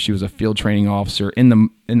 years. She was a field training officer. In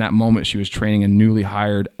that moment, she was training a newly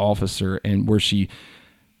hired officer, and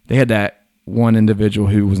they had that one individual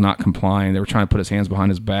who was not complying. They were trying to put his hands behind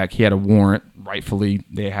his back. He had a warrant. Rightfully,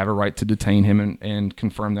 they have a right to detain him and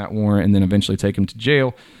confirm that warrant, and then eventually take him to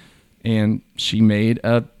jail. And she made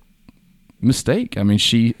a mistake. I mean,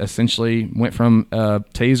 she essentially went from a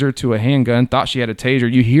taser to a handgun, thought she had a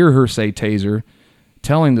taser. You hear her say taser,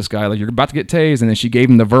 telling this guy, like, you're about to get tased, and then she gave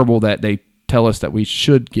him the verbal that they tell us that we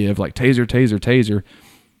should give, like, taser, taser, taser.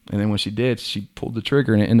 And then when she did, she pulled the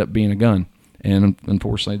trigger, and it ended up being a gun. And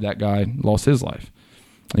unfortunately, that guy lost his life.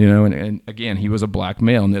 And again, he was a black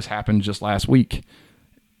male, and this happened just last week.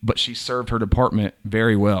 But she served her department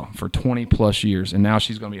very well for 20-plus years, and now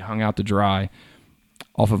she's going to be hung out to dry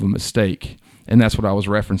off of a mistake. And that's what I was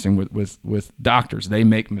referencing with doctors. They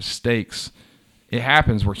make mistakes. It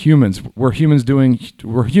happens. We're humans. We're humans doing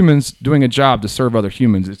a job to serve other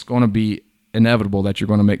humans. It's going to be inevitable that you're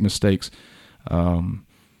going to make mistakes.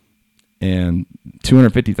 And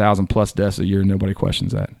 250,000 plus deaths a year, nobody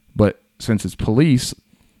questions that. But since it's police,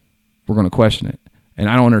 we're going to question it. And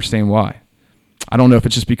I don't understand why. I don't know if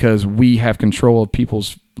it's just because we have control of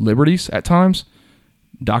people's liberties at times.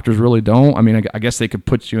 Doctors really don't. I mean, I guess they could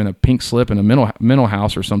put you in a pink slip in a mental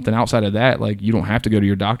house or something. Outside of that, like, you don't have to go to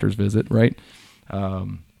your doctor's visit, right?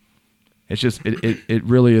 It's just it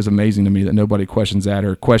really is amazing to me that nobody questions that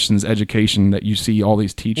or questions education that you see all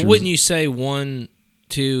these teachers. Wouldn't you say 1,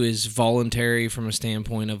 2 is voluntary from a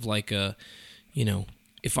standpoint of like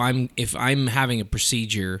if I'm having a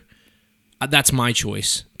procedure, that's my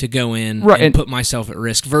choice to go in and put myself at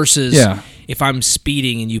risk versus if I'm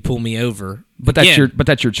speeding and you pull me over. But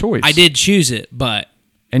that's your choice. I did choose it, but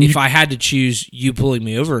if I had to choose you pulling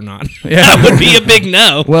me over or not, yeah. that would be a big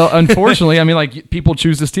no. Well, unfortunately, I mean, like, people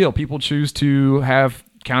choose to steal. People choose to have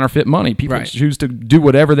counterfeit money. People choose to do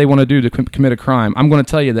whatever they want to do to commit a crime. I'm going to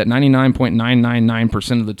tell you that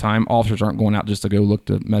 99.999% of the time, officers aren't going out just to go look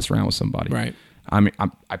to mess around with somebody. Right. I mean,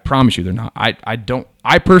 I promise you they're not.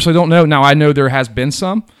 I personally don't know. Now, I know there has been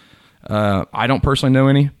some. I don't personally know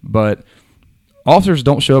any, but officers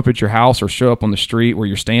don't show up at your house or show up on the street where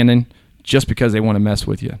you're standing just because they want to mess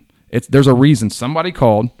with you. There's a reason. Somebody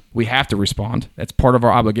called. We have to respond. That's part of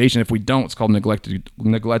our obligation. If we don't, it's called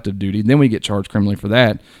neglected duty. Then we get charged criminally for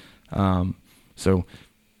that. So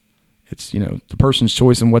it's, the person's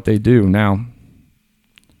choice in what they do. Now,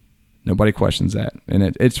 nobody questions that,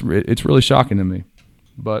 and it's really shocking to me.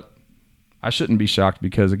 But I shouldn't be shocked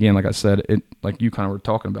because, again, like I said, like you kind of were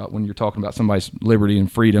talking about, when you're talking about somebody's liberty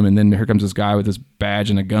and freedom, and then here comes this guy with this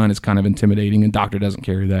badge and a gun, it's kind of intimidating, and doctor doesn't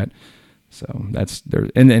carry that. So that's there.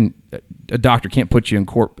 And then a doctor can't put you in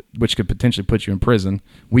court, which could potentially put you in prison.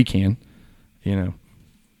 We can,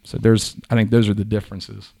 So I think those are the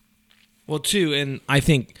differences. Well, too, and I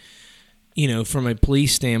think, from a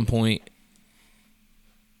police standpoint,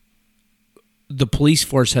 the police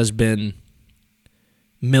force has been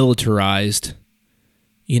militarized.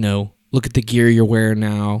 Look at the gear you're wearing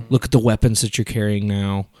now. Look at the weapons that you're carrying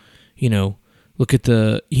now. Look at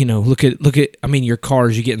I mean, your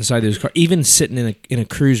cars, you get inside those cars. Even sitting in a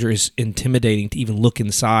cruiser is intimidating to even look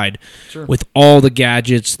inside. Sure. With all the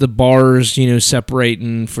gadgets, the bars,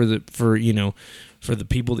 separating for the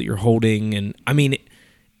people that you're holding. And I mean,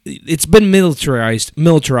 it's been militarized,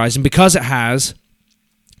 and because it has,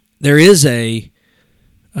 there is a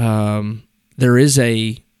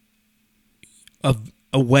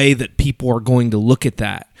way that people are going to look at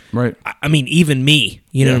that. Right. I mean, even me,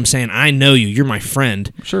 you know what I'm saying? I know you. You're my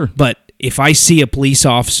friend. Sure. But if I see a police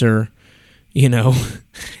officer, you know,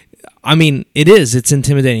 I mean, it's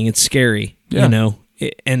intimidating. It's scary, Yeah. you know?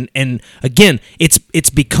 And again, it's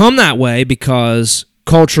become that way because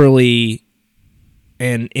culturally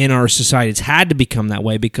and in our society, it's had to become that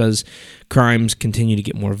way because crimes continue to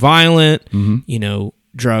get more violent. Mm-hmm. You know,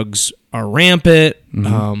 drugs are rampant.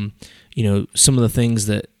 Mm-hmm. You know, some of the things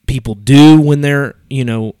that people do when they're, you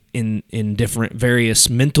know, in different various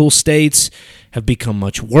mental states have become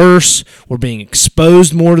much worse. We're being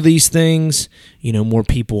exposed more to these things. You know, more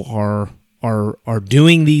people are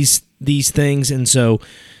doing these things, and so,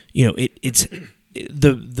 you know, it's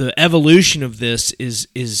the evolution of this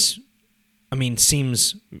is I mean,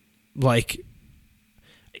 seems like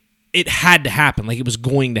it had to happen, like it was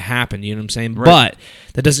going to happen, you know what I'm saying? Right. But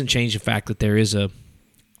that doesn't change the fact that there is a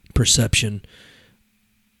perception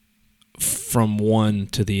from one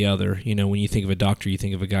to the other. You know, when you think of a doctor, you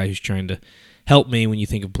think of a guy who's trying to help me. When you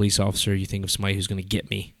think of a police officer, you think of somebody who's going to get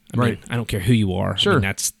me. I mean, I don't care who you are. Sure. I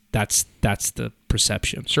mean, that's the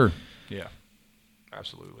perception. Sure. Yeah.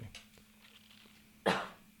 Absolutely.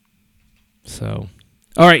 So,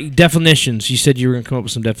 all right, definitions. You said you were going to come up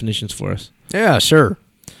with some definitions for us. Yeah, sure.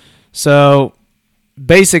 So,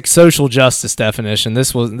 basic social justice definition.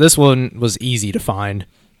 This one was easy to find.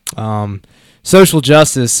 Social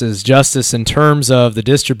justice is justice in terms of the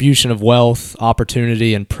distribution of wealth,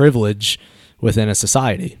 opportunity, and privilege within a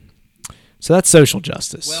society. So that's social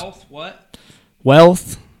justice. Wealth, what?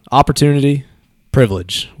 Wealth, opportunity,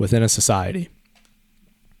 privilege within a society.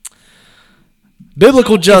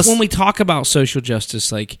 Biblical justice. When we talk about social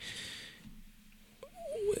justice, like,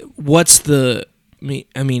 what's the?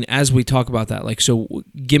 I mean, as we talk about that, like, so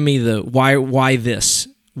give me the why this?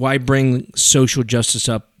 Why bring social justice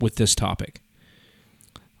up with this topic?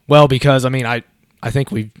 Well, because I mean, I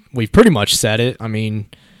think we've pretty much said it. I mean,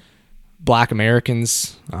 Black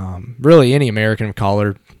Americans, really any American of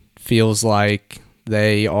color, feels like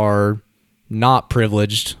they are not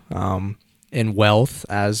privileged in wealth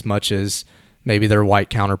as much as maybe their white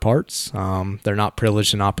counterparts. They're not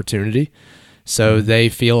privileged in opportunity. So they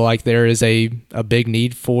feel like there is a big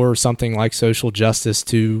need for something like social justice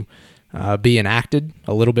to be enacted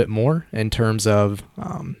a little bit more in terms of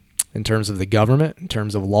the government, in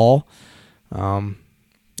terms of law. And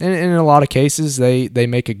in a lot of cases, they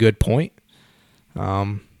make a good point.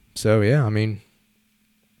 So yeah, I mean,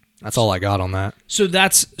 that's all I got on that. So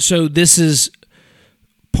this is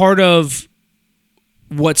part of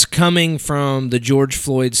what's coming from the George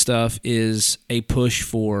Floyd stuff is a push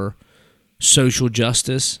for social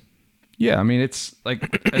justice. Yeah, I mean, it's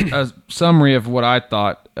like a summary of what I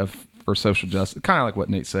thought of for social justice, kind of like what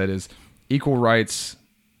Nate said, is equal rights,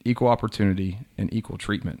 equal opportunity, and equal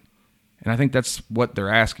treatment. And I think that's what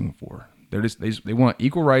they're asking for. They want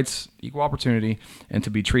equal rights, equal opportunity, and to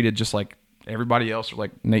be treated just like everybody else, or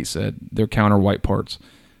like Nate said, their counter white parts.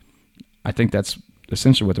 I think that's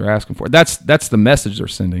essentially what they're asking for. That's the message they're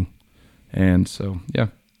sending. And so, yeah.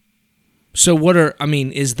 So from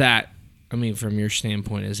your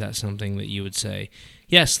standpoint, is that something that you would say,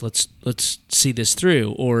 yes, let's see this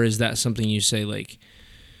through? Or is that something you say, like,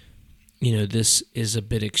 you know, this is a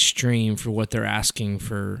bit extreme for what they're asking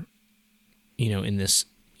for, you know, in this,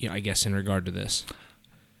 you know, I guess in regard to this?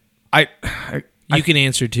 You can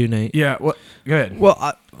answer too, Nate. Yeah, well, go ahead.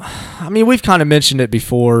 Well, I mean, we've kind of mentioned it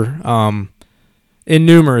before in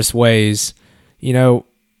numerous ways. You know,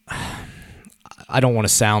 I don't want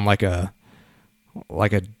to sound like a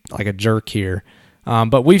jerk here,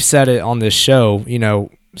 but we've said it on this show. You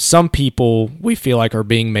know, some people we feel like are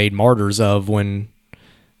being made martyrs of when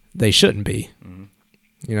they shouldn't be. Mm-hmm.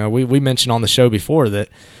 You know, we mentioned on the show before that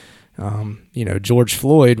you know, George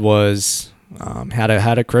Floyd was had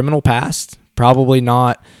a criminal past. Probably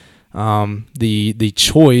not the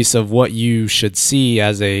choice of what you should see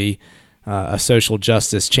as a social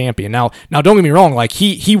justice champion. Now, don't get me wrong. Like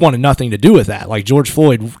he wanted nothing to do with that. Like George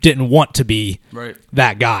Floyd didn't want to be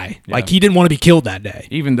that guy. Yeah. Like he didn't want to be killed that day.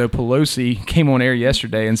 Even though Pelosi came on air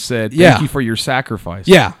yesterday and said, "Thank you for your sacrifice."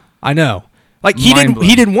 Yeah, I know. Like he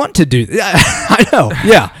didn't want to do that. I know.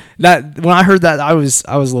 Yeah. That when I heard that, I was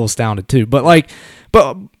a little astounded too. But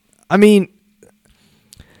I mean,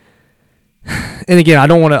 and again, I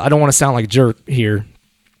don't want to sound like a jerk here.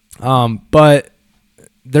 But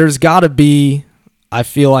there's got to be, I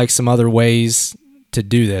feel like, some other ways to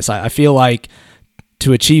do this. I feel like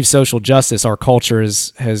to achieve social justice, our culture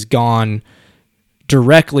has gone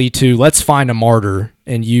directly to let's find a martyr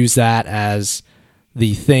and use that as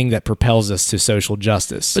the thing that propels us to social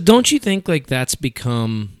justice. But don't you think like that's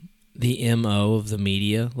become the MO of the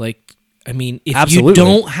media? Like, I mean, if Absolutely. you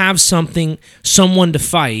don't have someone to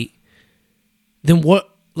fight, then what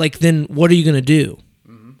are you going to do?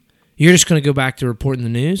 Mm-hmm. You're just going to go back to reporting the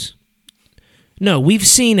news? No, we've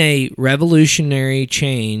seen a revolutionary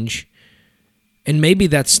change, and maybe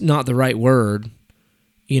that's not the right word,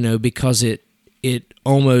 because it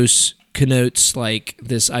almost connotes like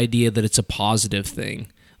this idea that it's a positive thing.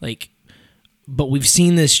 But we've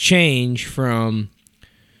seen this change from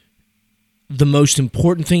the most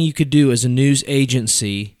important thing you could do as a news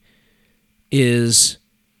agency is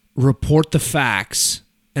report the facts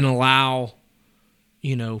and allow,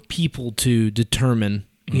 people to determine,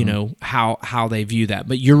 how they view that.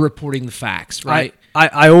 But you're reporting the facts, right?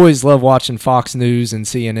 I always love watching Fox News and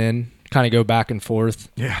CNN kind of go back and forth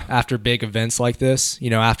after big events like this.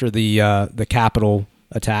 After the Capitol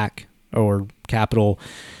attack or Capitol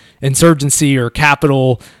insurgency or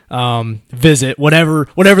Capitol visit, whatever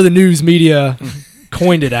the news media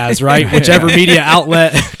coined it as, right? Whichever media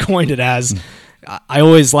outlet coined it as. I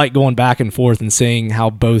always like going back and forth and seeing how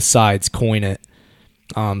both sides coin it.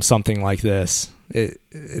 Something like this.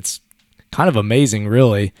 It's kind of amazing,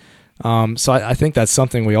 really. So I think that's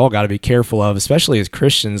something we all got to be careful of, especially as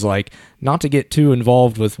Christians, like not to get too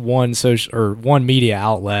involved with one social or one media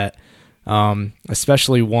outlet,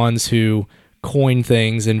 especially ones who coin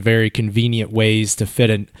things in very convenient ways to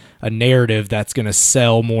fit a narrative that's going to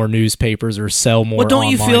sell more newspapers or sell more. Well, don't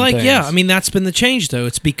you feel like, things. That's been the change, though.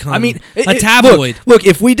 It's become a tabloid. Look,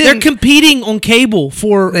 if we didn't... They're competing on cable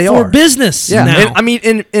for business now.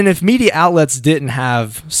 And if media outlets didn't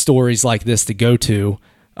have stories like this to go to,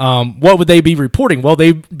 what would they be reporting? Well,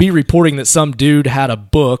 they'd be reporting that some dude had a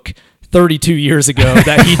book 32 years ago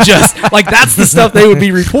that he just that's the stuff they would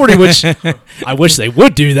be reporting, which I wish they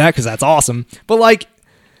would do that because that's awesome. But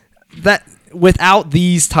that without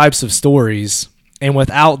these types of stories and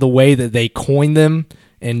without the way that they coin them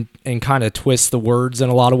and kind of twist the words in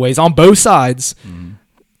a lot of ways on both sides,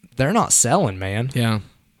 they're not selling, man. Yeah.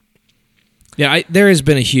 There has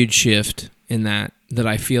been a huge shift in that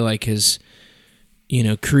I feel like has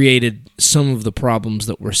created some of the problems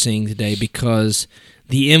that we're seeing today, because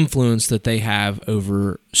the influence that they have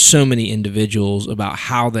over so many individuals about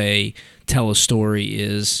how they tell a story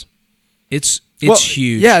it's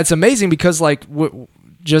huge. Yeah, it's amazing because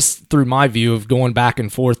just through my view of going back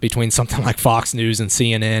and forth between something like Fox News and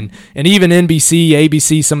CNN and even NBC,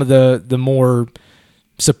 ABC, some of the more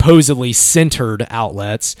supposedly centered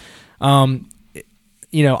outlets,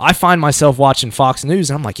 I find myself watching Fox News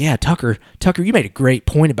and I'm like, yeah, Tucker, you made a great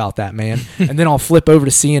point about that, man. And then I'll flip over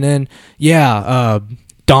to CNN. Yeah,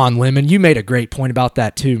 Don Lemon, you made a great point about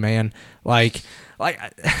that too, man.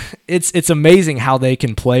 It's amazing how they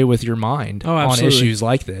can play with your mind on issues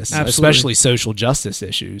like this, especially social justice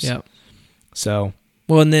issues. Yeah. So,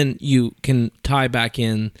 well, and then you can tie back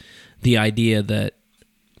in the idea that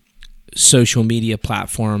social media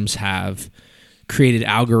platforms have created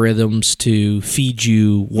algorithms to feed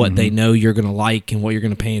you what they know you're going to like and what you're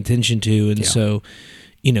going to pay attention to. And so,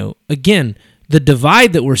 again, the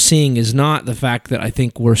divide that we're seeing is not the fact that I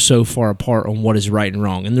think we're so far apart on what is right and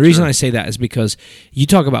wrong. And the reason I say that is because you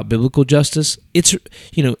talk about biblical justice. It's,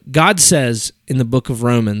 God says in the book of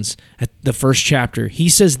Romans, at the first chapter, he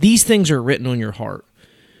says, these things are written on your heart.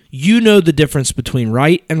 You know the difference between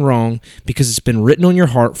right and wrong because it's been written on your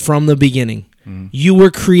heart from the beginning. You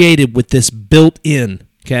were created with this built in,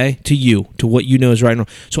 okay, to you, to what you know is right and wrong.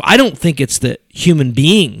 So I don't think it's that human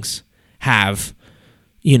beings have,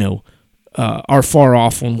 are far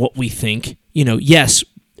off on what we think. Yes,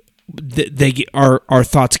 our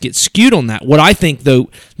thoughts get skewed on that. What I think,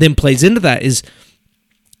 though, then plays into that is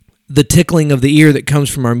the tickling of the ear that comes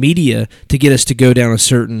from our media to get us to go down a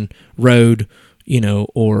certain road,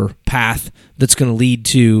 or path that's going to lead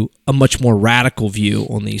to a much more radical view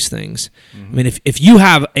on these things. I mean, if you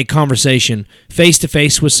have a conversation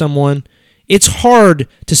face-to-face with someone, it's hard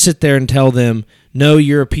to sit there and tell them, no,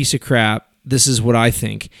 you're a piece of crap. This is what I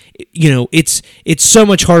think. It's so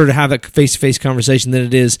much harder to have that face-to-face conversation than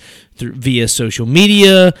it is via social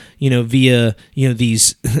media, via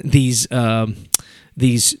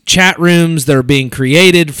these chat rooms that are being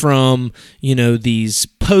created from, these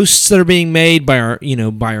posts that are being made by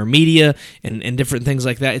our media and different things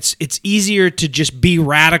like that. It's easier to just be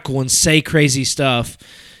radical and say crazy stuff,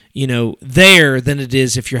 there than it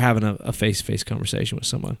is if you're having a face-to-face conversation with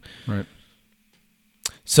someone. Right.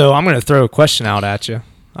 So I'm going to throw a question out at you.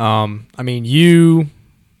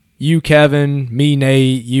 You, Kevin, me,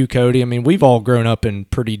 Nate, you, Cody. I mean, we've all grown up in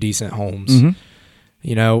pretty decent homes.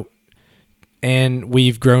 you know, and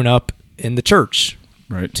we've grown up in the church,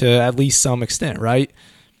 Right. to at least some extent, right?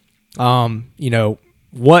 You know,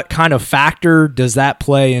 what kind of factor does that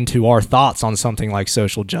play into our thoughts on something like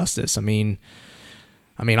social justice? I mean,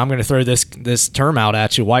 I'm going to throw this term out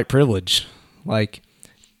at you, white privilege. Like,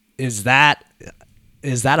 is that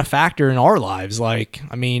a factor in our lives? Like,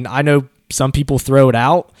 I mean, I know some people throw it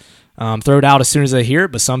out as soon as they hear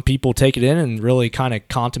it, but some people take it in and really kind of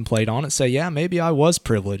contemplate on it, say, yeah, maybe I was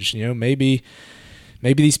privileged, you know, maybe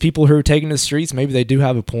these people who are taking to the streets, maybe they do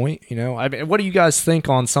have a point, you know. I mean, what do you guys think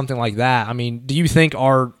on something like that? I mean, do you think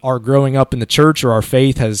our growing up in the church or our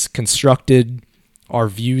faith has constructed our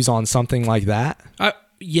views on something like that?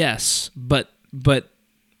 Yes, but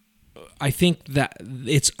I think that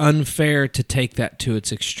it's unfair to take that to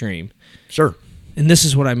its extreme. Sure. And this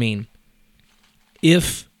is what I mean.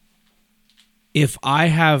 If I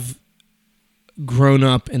have grown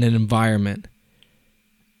up in an environment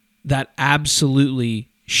that absolutely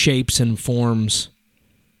shapes and forms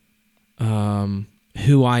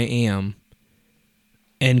who I am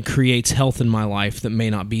and creates health in my life that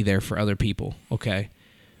may not be there for other people, okay?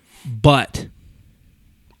 But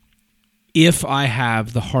if I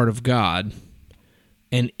have the heart of God,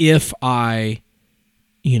 and if I,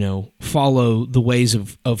 you know, follow the ways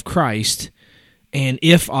of Christ, and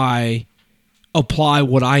if I apply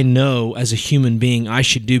what I know as a human being I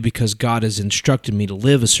should do because God has instructed me to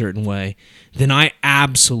live a certain way, then I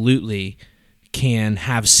absolutely can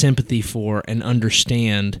have sympathy for and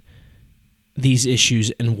understand these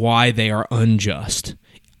issues and why they are unjust.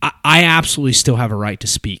 I absolutely still have a right to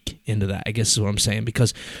speak into that, I guess is what I'm saying,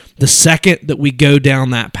 because the second that we go down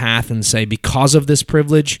that path and say, because of this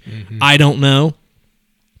privilege, I don't know,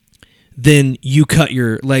 then you cut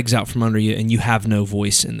your legs out from under you and you have no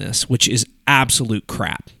voice in this, which is absolute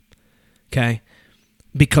crap, okay?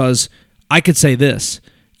 Because I could say this,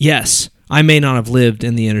 yes, I may not have lived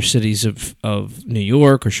in the inner cities of New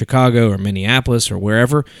York or Chicago or Minneapolis or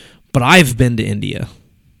wherever, but I've been to India.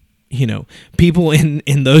 You know, people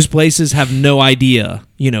in those places have no idea,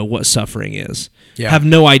 you know, what suffering is. Yeah. Have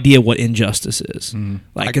no idea what injustice is.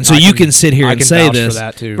 Like, and so you can sit here and say this, for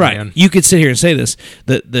that too, right? Man. You could sit here and say this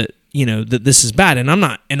that you know that this is bad, and I'm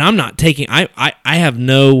not taking. I have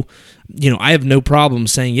no, you know, I have no problem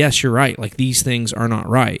saying yes, you're right. Like, these things are not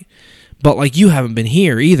right, but like, you haven't been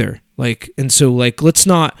here either. Like, and so like let's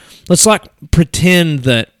not pretend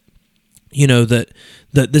that, you know, that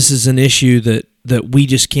this is an issue that we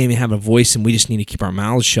just can't even have a voice and we just need to keep our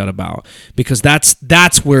mouths shut about, because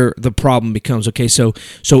that's where the problem becomes. Okay, so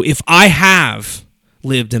if I have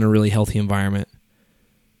lived in a really healthy environment,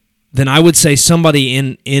 then I would say somebody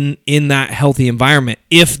in that healthy environment,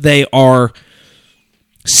 if they are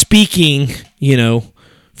speaking, you know,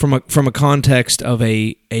 from a context of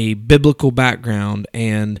a biblical background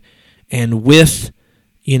and with,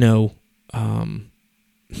 you know,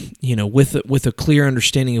 with a clear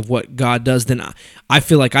understanding of what God does, then I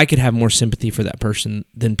feel like I could have more sympathy for that person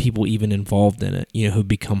than people even involved in it, you know, who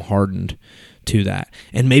become hardened to that,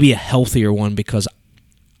 and maybe a healthier one, because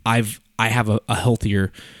I have a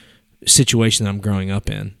healthier situation that I'm growing up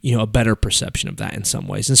in, you know, a better perception of that in some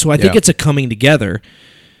ways. And so I think it's a coming together,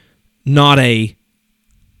 not a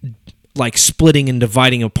like splitting and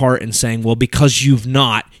dividing apart and saying, well, because you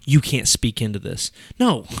can't speak into this.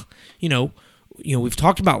 No, you know, we've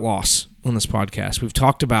talked about loss on this podcast. We've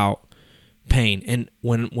talked about pain. And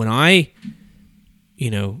when I, you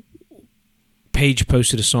know, Paige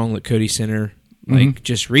posted a song that Cody sent her, like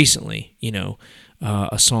just recently, you know,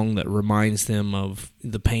 a song that reminds them of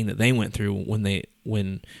the pain that they went through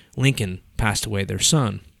when Lincoln passed away, their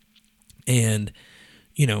son. And,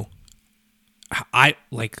 you know, I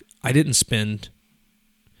didn't spend,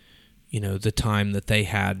 you know, the time that they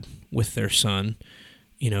had with their son.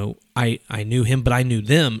 You know, I knew him, but I knew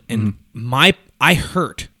them, and I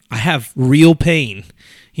hurt. I have real pain.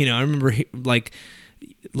 You know, I remember like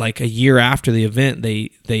a year after the event,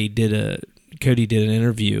 Cody did an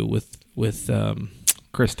interview with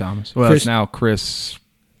Chris Thomas. Well, it's now Chris.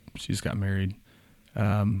 She's got married.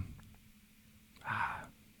 I'm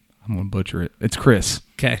gonna butcher it. It's Chris.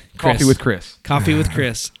 Okay, Coffee with Chris. Coffee with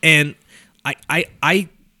Chris. And I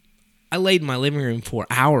laid in my living room for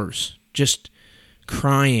hours just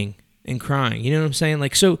crying and crying. You know what I'm saying?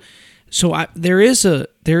 Like, so there is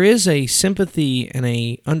a sympathy and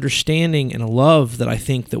a understanding and a love that I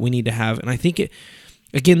think that we need to have. And I think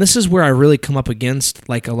again, this is where I really come up against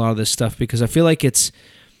like a lot of this stuff, because I feel like it's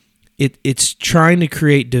trying to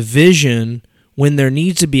create division when there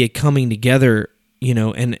needs to be a coming together, you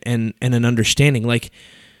know, and an understanding. Like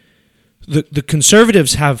the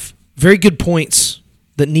conservatives have very good points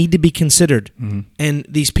that need to be considered. And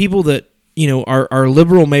these people that, are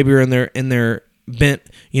liberal, maybe, are in their bent,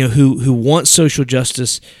 who want social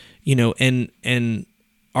justice, and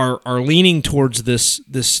are leaning towards this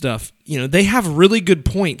stuff. They have really good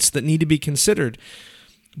points that need to be considered.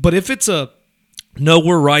 But if it's no,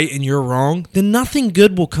 we're right and you're wrong, then nothing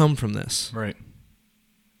good will come from this. Right.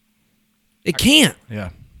 It can't. Yeah.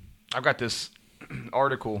 I've got this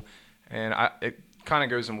article, and it kind of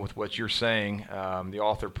goes in with what you're saying. The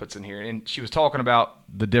author puts in here, and she was talking about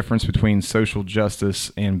the difference between social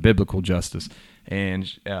justice and biblical justice. And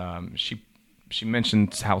she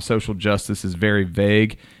mentioned how social justice is very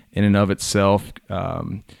vague in and of itself.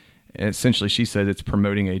 And essentially, she said it's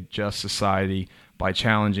promoting a just society by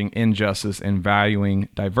challenging injustice and valuing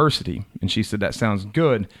diversity. And she said that sounds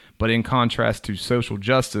good, but in contrast to social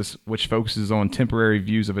justice, which focuses on temporary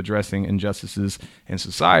views of addressing injustices in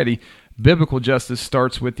society, biblical justice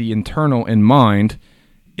starts with the internal in mind.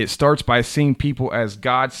 It starts by seeing people as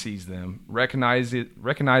God sees them,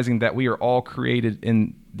 recognizing that we are all created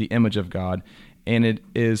in the image of God, and it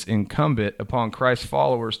is incumbent upon Christ's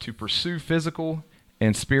followers to pursue physical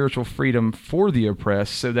and spiritual freedom for the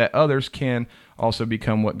oppressed so that others can also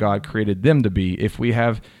become what God created them to be. If we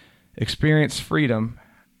have experienced freedom,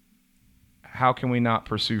 how can we not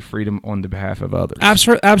pursue freedom on the behalf of others?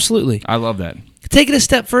 Absolutely. I love that. Take it a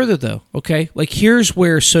step further, though, okay? Like, here's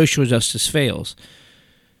where social justice fails.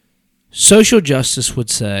 Social justice would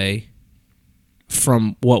say,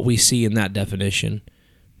 from what we see in that definition,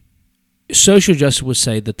 social justice would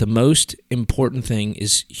say that the most important thing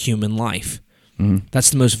is human life. Mm-hmm. That's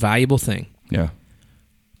the most valuable thing. Yeah.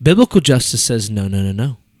 Biblical justice says,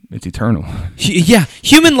 no. It's eternal. Yeah.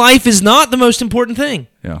 Human life is not the most important thing.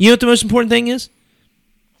 Yeah. You know what the most important thing is?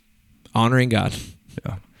 Honoring God.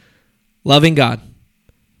 Yeah. Loving God.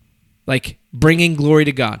 Like, bringing glory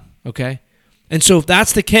to God, okay? And so if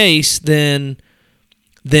that's the case, then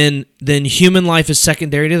human life is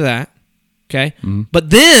secondary to that, okay? Mm-hmm. But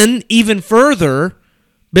then, even further,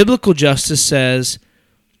 biblical justice says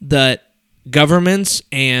that governments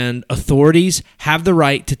and authorities have the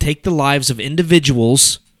right to take the lives of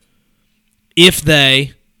individuals if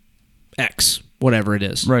they X, whatever it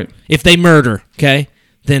is. Right. If they murder, okay,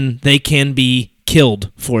 then they can be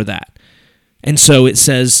killed for that. And so it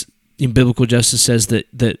says, in biblical justice says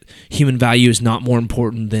that human value is not more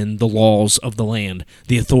important than the laws of the land,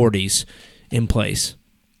 the authorities in place.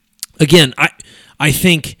 Again, I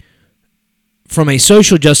think from a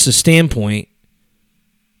social justice standpoint,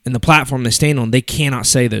 and the platform they stand on, they cannot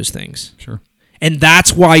say those things. Sure. And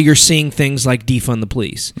that's why you're seeing things like defund the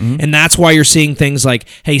police. Mm-hmm. And that's why you're seeing things like,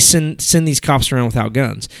 hey, send these cops around without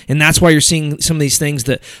guns. And that's why you're seeing some of these things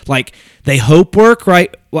that, like, they hope work,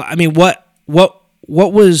 right? Well, I mean, what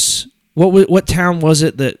town was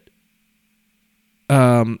it that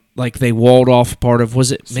like they walled off part of,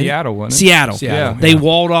 was it Seattle, wasn't it? Seattle. Yeah. They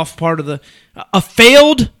walled off part of a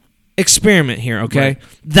failed experiment here, okay? Right.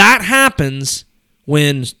 That happens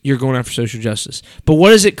when you're going after social justice. But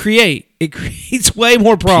what does it create? It creates way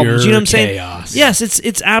more problems. Pure you know what I'm saying? Chaos. Yes,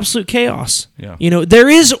 it's absolute chaos. Yeah. There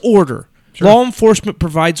is order. Sure. Law enforcement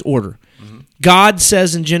provides order. Mm-hmm. God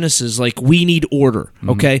says in Genesis, like, we need order,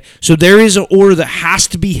 okay? So there is an order that has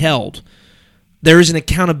to be held. There is an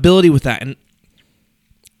accountability with that. And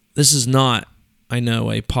this is not, I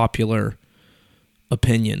know, a popular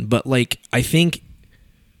opinion, but, like, I think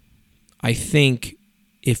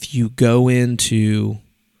if you go into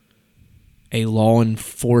a law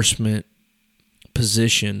enforcement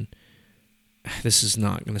position, this is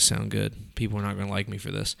not going to sound good. People are not going to like me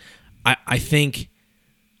for this. I think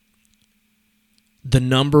the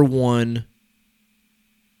number one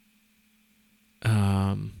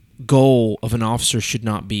goal of an officer should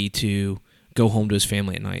not be to go home to his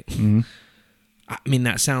family at night. Mm-hmm. I mean,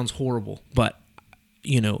 that sounds horrible, but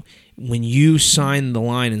when you sign the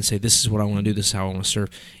line and say, this is what I want to do, this is how I want to serve,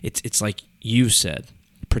 it's like you said,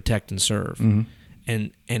 protect and serve. Mm-hmm.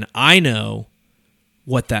 And I know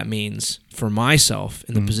what that means for myself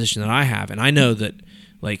in the position that I have. And I know that,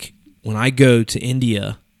 like, when I go to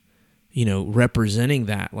India, representing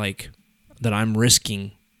that, like, that I'm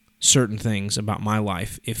risking certain things about my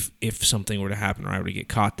life if something were to happen or I were to get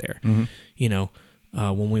caught there. Mm-hmm.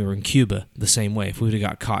 When we were in Cuba, the same way. If we would have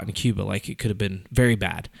got caught in Cuba, like, it could have been very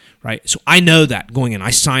bad, right? So I know that going in.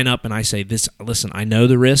 I sign up and I say, listen, I know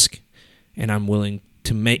the risk, and I'm willing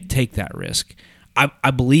to take that risk.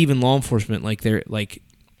 I believe in law enforcement, like, they're like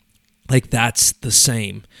that's the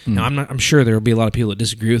same. Mm. Now, I'm sure there will be a lot of people that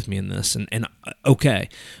disagree with me in this, and okay,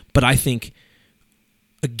 but I think,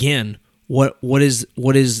 again, what is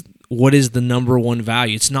the number one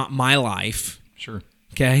value? It's not my life. Sure.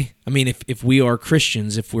 Okay, I mean, if we are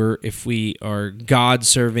Christians, if we are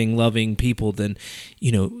God-serving, loving people, then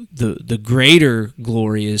the greater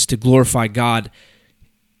glory is to glorify God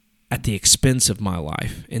at the expense of my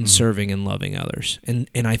life in serving and loving others. And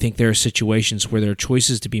I think there are situations where there are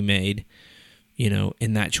choices to be made,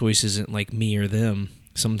 and that choice isn't like me or them.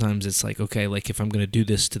 Sometimes it's like, okay, like if I'm going to do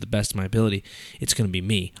this to the best of my ability, it's going to be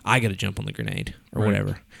me. I got to jump on the grenade or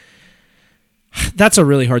whatever. That's a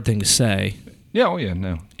really hard thing to say. Yeah, oh yeah,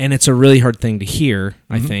 no. And it's a really hard thing to hear,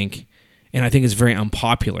 I think. And I think it's very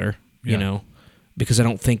unpopular, because I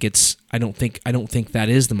don't think that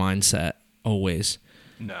is the mindset always.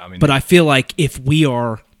 No, I mean, but I feel like if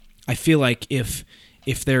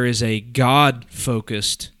there is a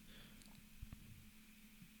God-focused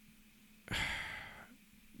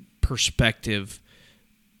perspective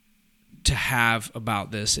to have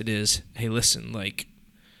about this, it is, hey, listen, like,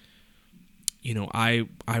 I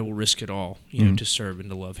will risk it all, to serve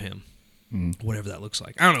and to love Him, whatever that looks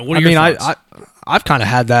like. I don't know. What are your thoughts? I've kind of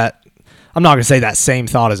had that. I'm not going to say that same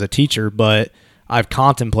thought as a teacher, but I've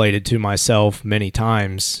contemplated to myself many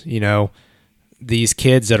times, these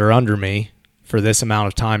kids that are under me for this amount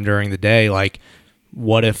of time during the day, like,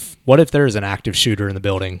 what if there's an active shooter in the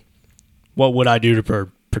building? What would I do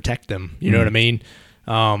to protect them? You know what I mean?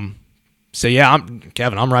 So yeah,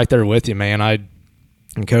 Kevin, I'm right there with you, man.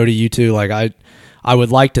 And Cody, you too. Like I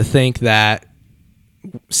would like to think that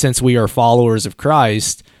since we are followers of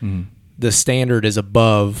Christ, the standard is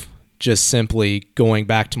above just simply going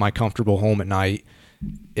back to my comfortable home at night.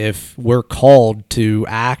 If we're called to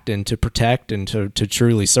act and to protect and to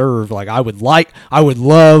truly serve, like I would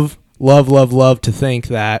love to think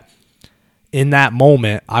that in that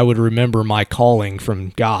moment I would remember my calling from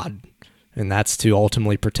God, and that's to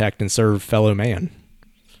ultimately protect and serve fellow man.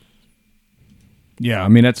 Yeah, I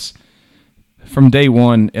mean, that's from day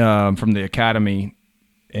one, from the academy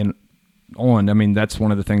and on. I mean, that's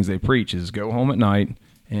one of the things they preach is go home at night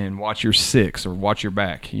and watch your six or watch your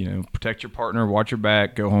back. Protect your partner, watch your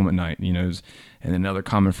back, go home at night. And another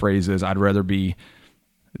common phrase is, I'd rather be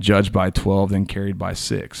judged by 12 than carried by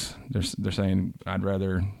 6. They're saying, I'd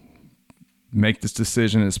rather make this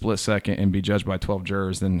decision in a split second and be judged by 12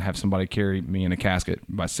 jurors than have somebody carry me in a casket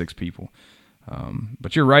by 6 people.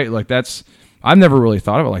 But you're right. Like I've never really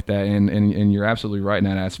thought of it like that, and you're absolutely right in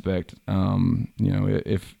that aspect.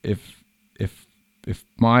 If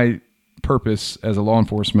my purpose as a law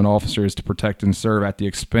enforcement officer is to protect and serve at the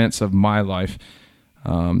expense of my life,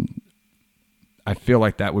 I feel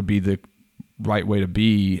like that would be the right way to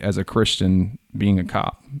be as a Christian, being a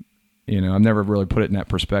cop. I've never really put it in that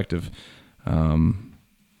perspective. Yeah,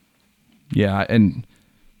 and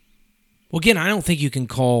well, again, I don't think you can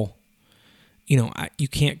call. You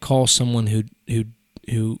can't call someone who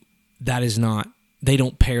that is not. They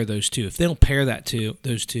don't pair those two. If they don't pair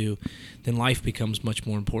those two, then life becomes much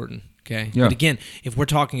more important. Okay. Yeah. But again, if we're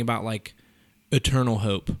talking about like eternal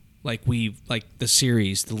hope, like the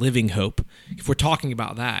series, The Living Hope, if we're talking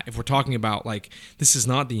about that, if we're talking about like this is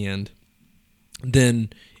not the end,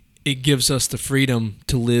 then it gives us the freedom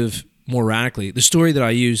to live more radically. The story that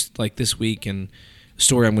I used like this week, and the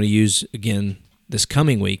story I'm going to use again this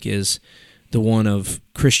coming week, is the one of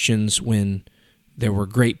Christians when there were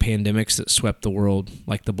great pandemics that swept the world,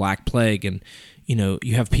 like the Black Plague, and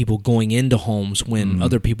you have people going into homes when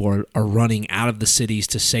other people are running out of the cities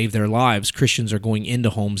to save their lives. Christians are going into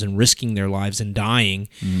homes and risking their lives and dying,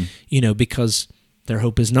 because their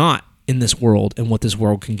hope is not in this world and what this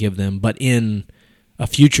world can give them, but in a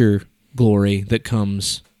future glory that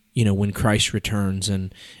comes, when Christ returns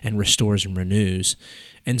and restores and renews.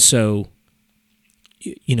 And so,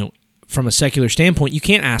 from a secular standpoint, you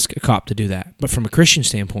can't ask a cop to do that. But from a Christian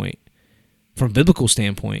standpoint, from a biblical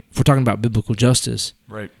standpoint, if we're talking about biblical justice,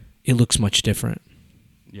 right, it looks much different.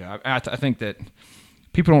 Yeah, I think that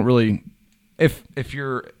people don't really, if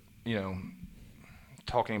you're,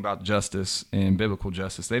 talking about justice and biblical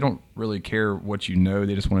justice, they don't really care what you know.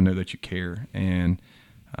 They just want to know that you care. And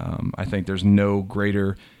I think there's no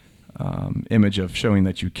greater image of showing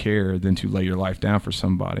that you care than to lay your life down for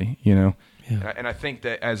somebody, Yeah. And I think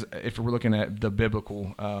that if we're looking at the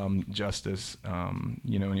biblical justice, and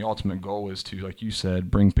the ultimate goal is to, like you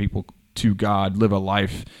said, bring people to God, live a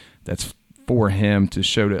life that's for Him to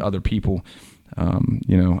show to other people.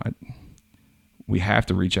 We have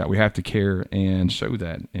to reach out, we have to care and show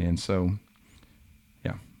that. And so,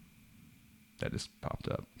 yeah, that just popped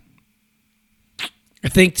up. I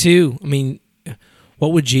think too. I mean,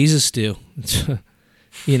 what would Jesus do?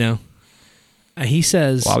 He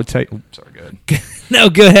says. Well, I would tell you. Sorry, go ahead. No,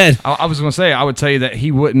 go ahead. I was going to say, I would tell you that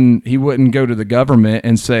he wouldn't go to the government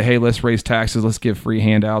and say, "Hey, let's raise taxes, let's give free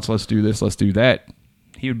handouts, let's do this, let's do that."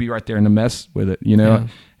 he would be right there in the mess with it. You know,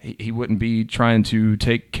 he wouldn't be trying to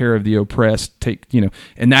take care of the oppressed,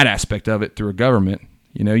 in that aspect of it through a government.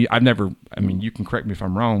 You know, you can correct me if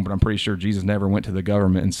I'm wrong, but I'm pretty sure Jesus never went to the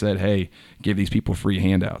government and said, hey, give these people free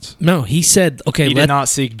handouts. No, he said, okay, he did not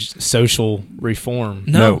seek social reform.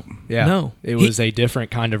 No. Yeah. No. It was a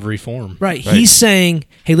different kind of reform. Right. He's saying,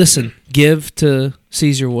 hey, listen, give to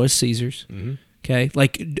Caesar what is Caesar's. Mm-hmm. Okay?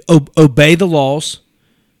 Like, obey the laws,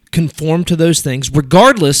 conform to those things,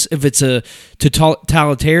 regardless if it's a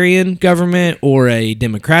totalitarian government or a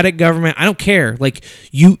democratic government. I don't care. Like,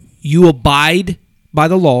 you abide by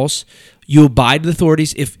the laws, you abide the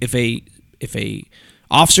authorities. If a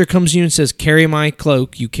officer comes to you and says, carry my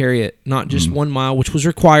cloak, you carry it not just 1 mile, which was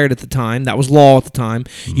required at the time, that was law at the time.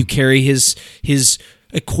 You carry his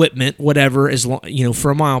equipment, whatever, as long,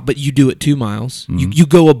 for a mile, but you do it 2 miles. You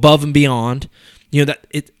go above and beyond.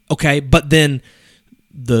 Okay, but then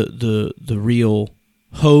the real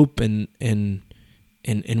hope and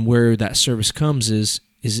where that service comes is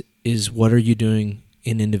what are you doing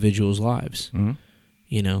in individuals' lives?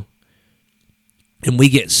 And we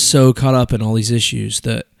get so caught up in all these issues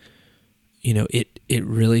that it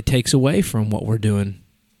really takes away from what we're doing.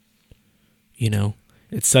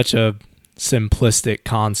 It's such a simplistic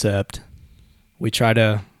concept. We try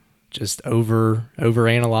to just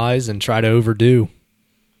overanalyze and try to overdo.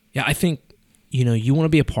 Yeah, I think you want to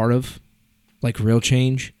be a part of like real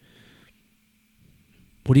change.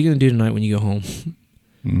 What are you going to do tonight when you go home?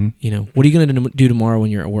 What are you going to do tomorrow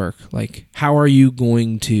when you're at work? Like, how are you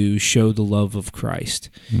going to show the love of Christ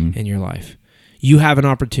in your life? You have an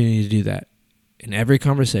opportunity to do that in every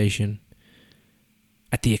conversation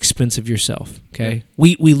at the expense of yourself, okay?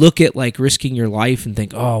 Yeah. We look at, like, risking your life and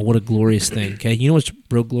think, oh, what a glorious thing, okay? You know what's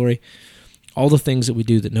real glory? All the things that we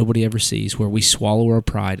do that nobody ever sees, where we swallow our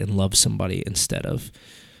pride and love somebody instead of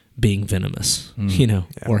being venomous,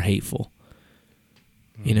 or hateful,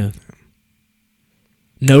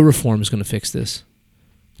 No reform is going to fix this.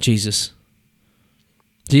 Jesus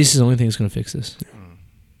is the only thing that's going to fix this.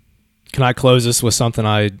 Can I close this with something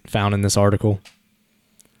I found in this article?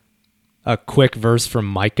 A quick verse from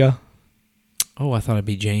Micah. Oh, I thought it'd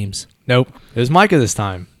be James. Nope. It was Micah this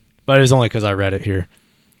time, but it was only because I read it here.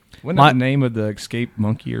 Wasn't that the name of the escaped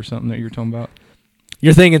monkey or something that you were talking about?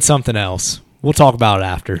 You're thinking something else. We'll talk about it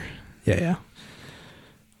after. Yeah.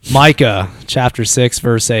 Micah chapter 6,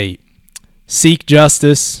 verse 8. Seek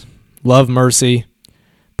justice, love mercy,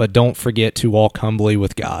 but don't forget to walk humbly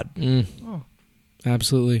with God. Oh,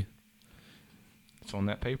 absolutely. It's on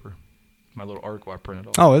that paper. My little article I printed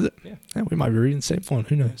off. Oh, is it? Yeah. We might be reading the same one.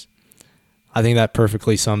 Who knows? I think that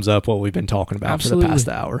perfectly sums up what we've been talking about for the past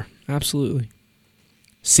hour. Absolutely.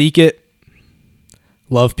 Seek it,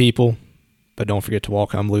 love people, but don't forget to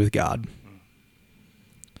walk humbly with God.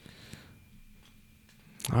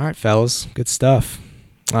 All right, fellas. Good stuff.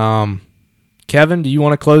 Kevin, do you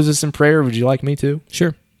want to close this in prayer, or would you like me to?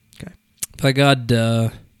 Sure. Okay. By God,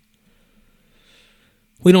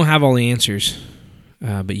 we don't have all the answers,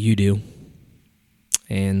 but you do.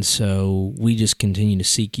 And so we just continue to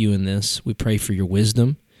seek you in this. We pray for your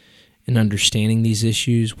wisdom in understanding these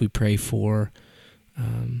issues. We pray for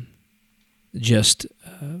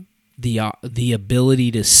the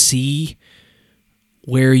ability to see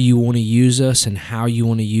where you want to use us and how you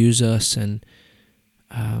want to use us, and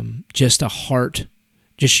just a heart,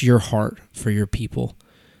 just your heart for your people.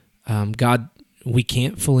 God, we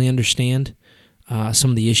can't fully understand some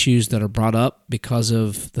of the issues that are brought up because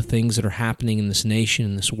of the things that are happening in this nation,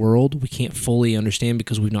 in this world. We can't fully understand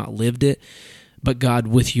because we've not lived it. But God,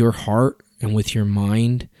 with your heart and with your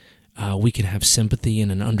mind, we can have sympathy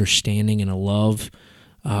and an understanding and a love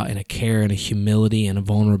and a care and a humility and a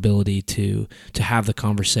vulnerability to have the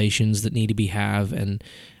conversations that need to be had, and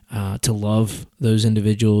to love those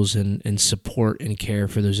individuals and support and care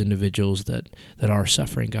for those individuals that are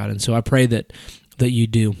suffering, God. And so I pray that you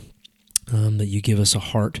do, that you give us a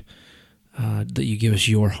heart, that you give us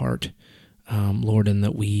your heart, Lord, and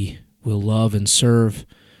that we will love and serve,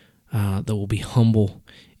 that we'll be humble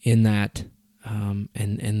in that,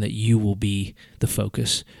 and that you will be the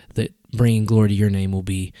focus, that bringing glory to your name will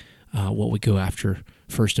be what we go after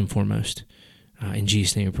first and foremost. In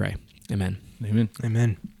Jesus' name we pray. Amen. Amen.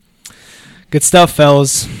 Amen. Good stuff,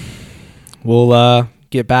 fellas. We'll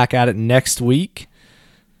get back at it next week.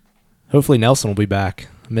 Hopefully Nelson will be back.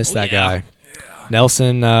 I missed that guy. Yeah.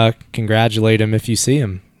 Nelson, congratulate him if you see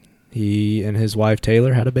him. He and his wife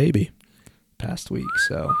Taylor had a baby past week.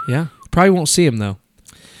 So yeah, probably won't see him though.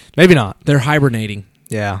 Maybe not. They're hibernating.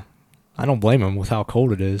 Yeah. I don't blame him with how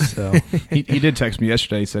cold it is. So he did text me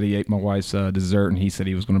yesterday. He said he ate my wife's dessert, and he said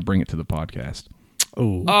he was going to bring it to the podcast.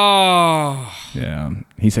 Oh, Oh, Yeah,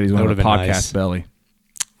 he said he's going to That have a would've been podcast nice. belly.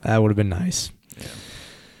 that would have been nice.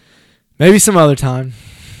 Maybe some other time.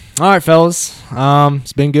 All right, fellas.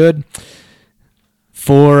 It's been good.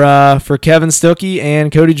 For Kevin Stuckey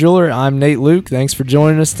and Cody Driller, I'm Nate Luke. Thanks for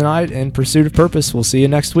joining us tonight in Pursuit of Purpose. We'll see you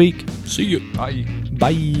next week. see you. Bye.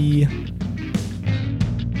 Bye.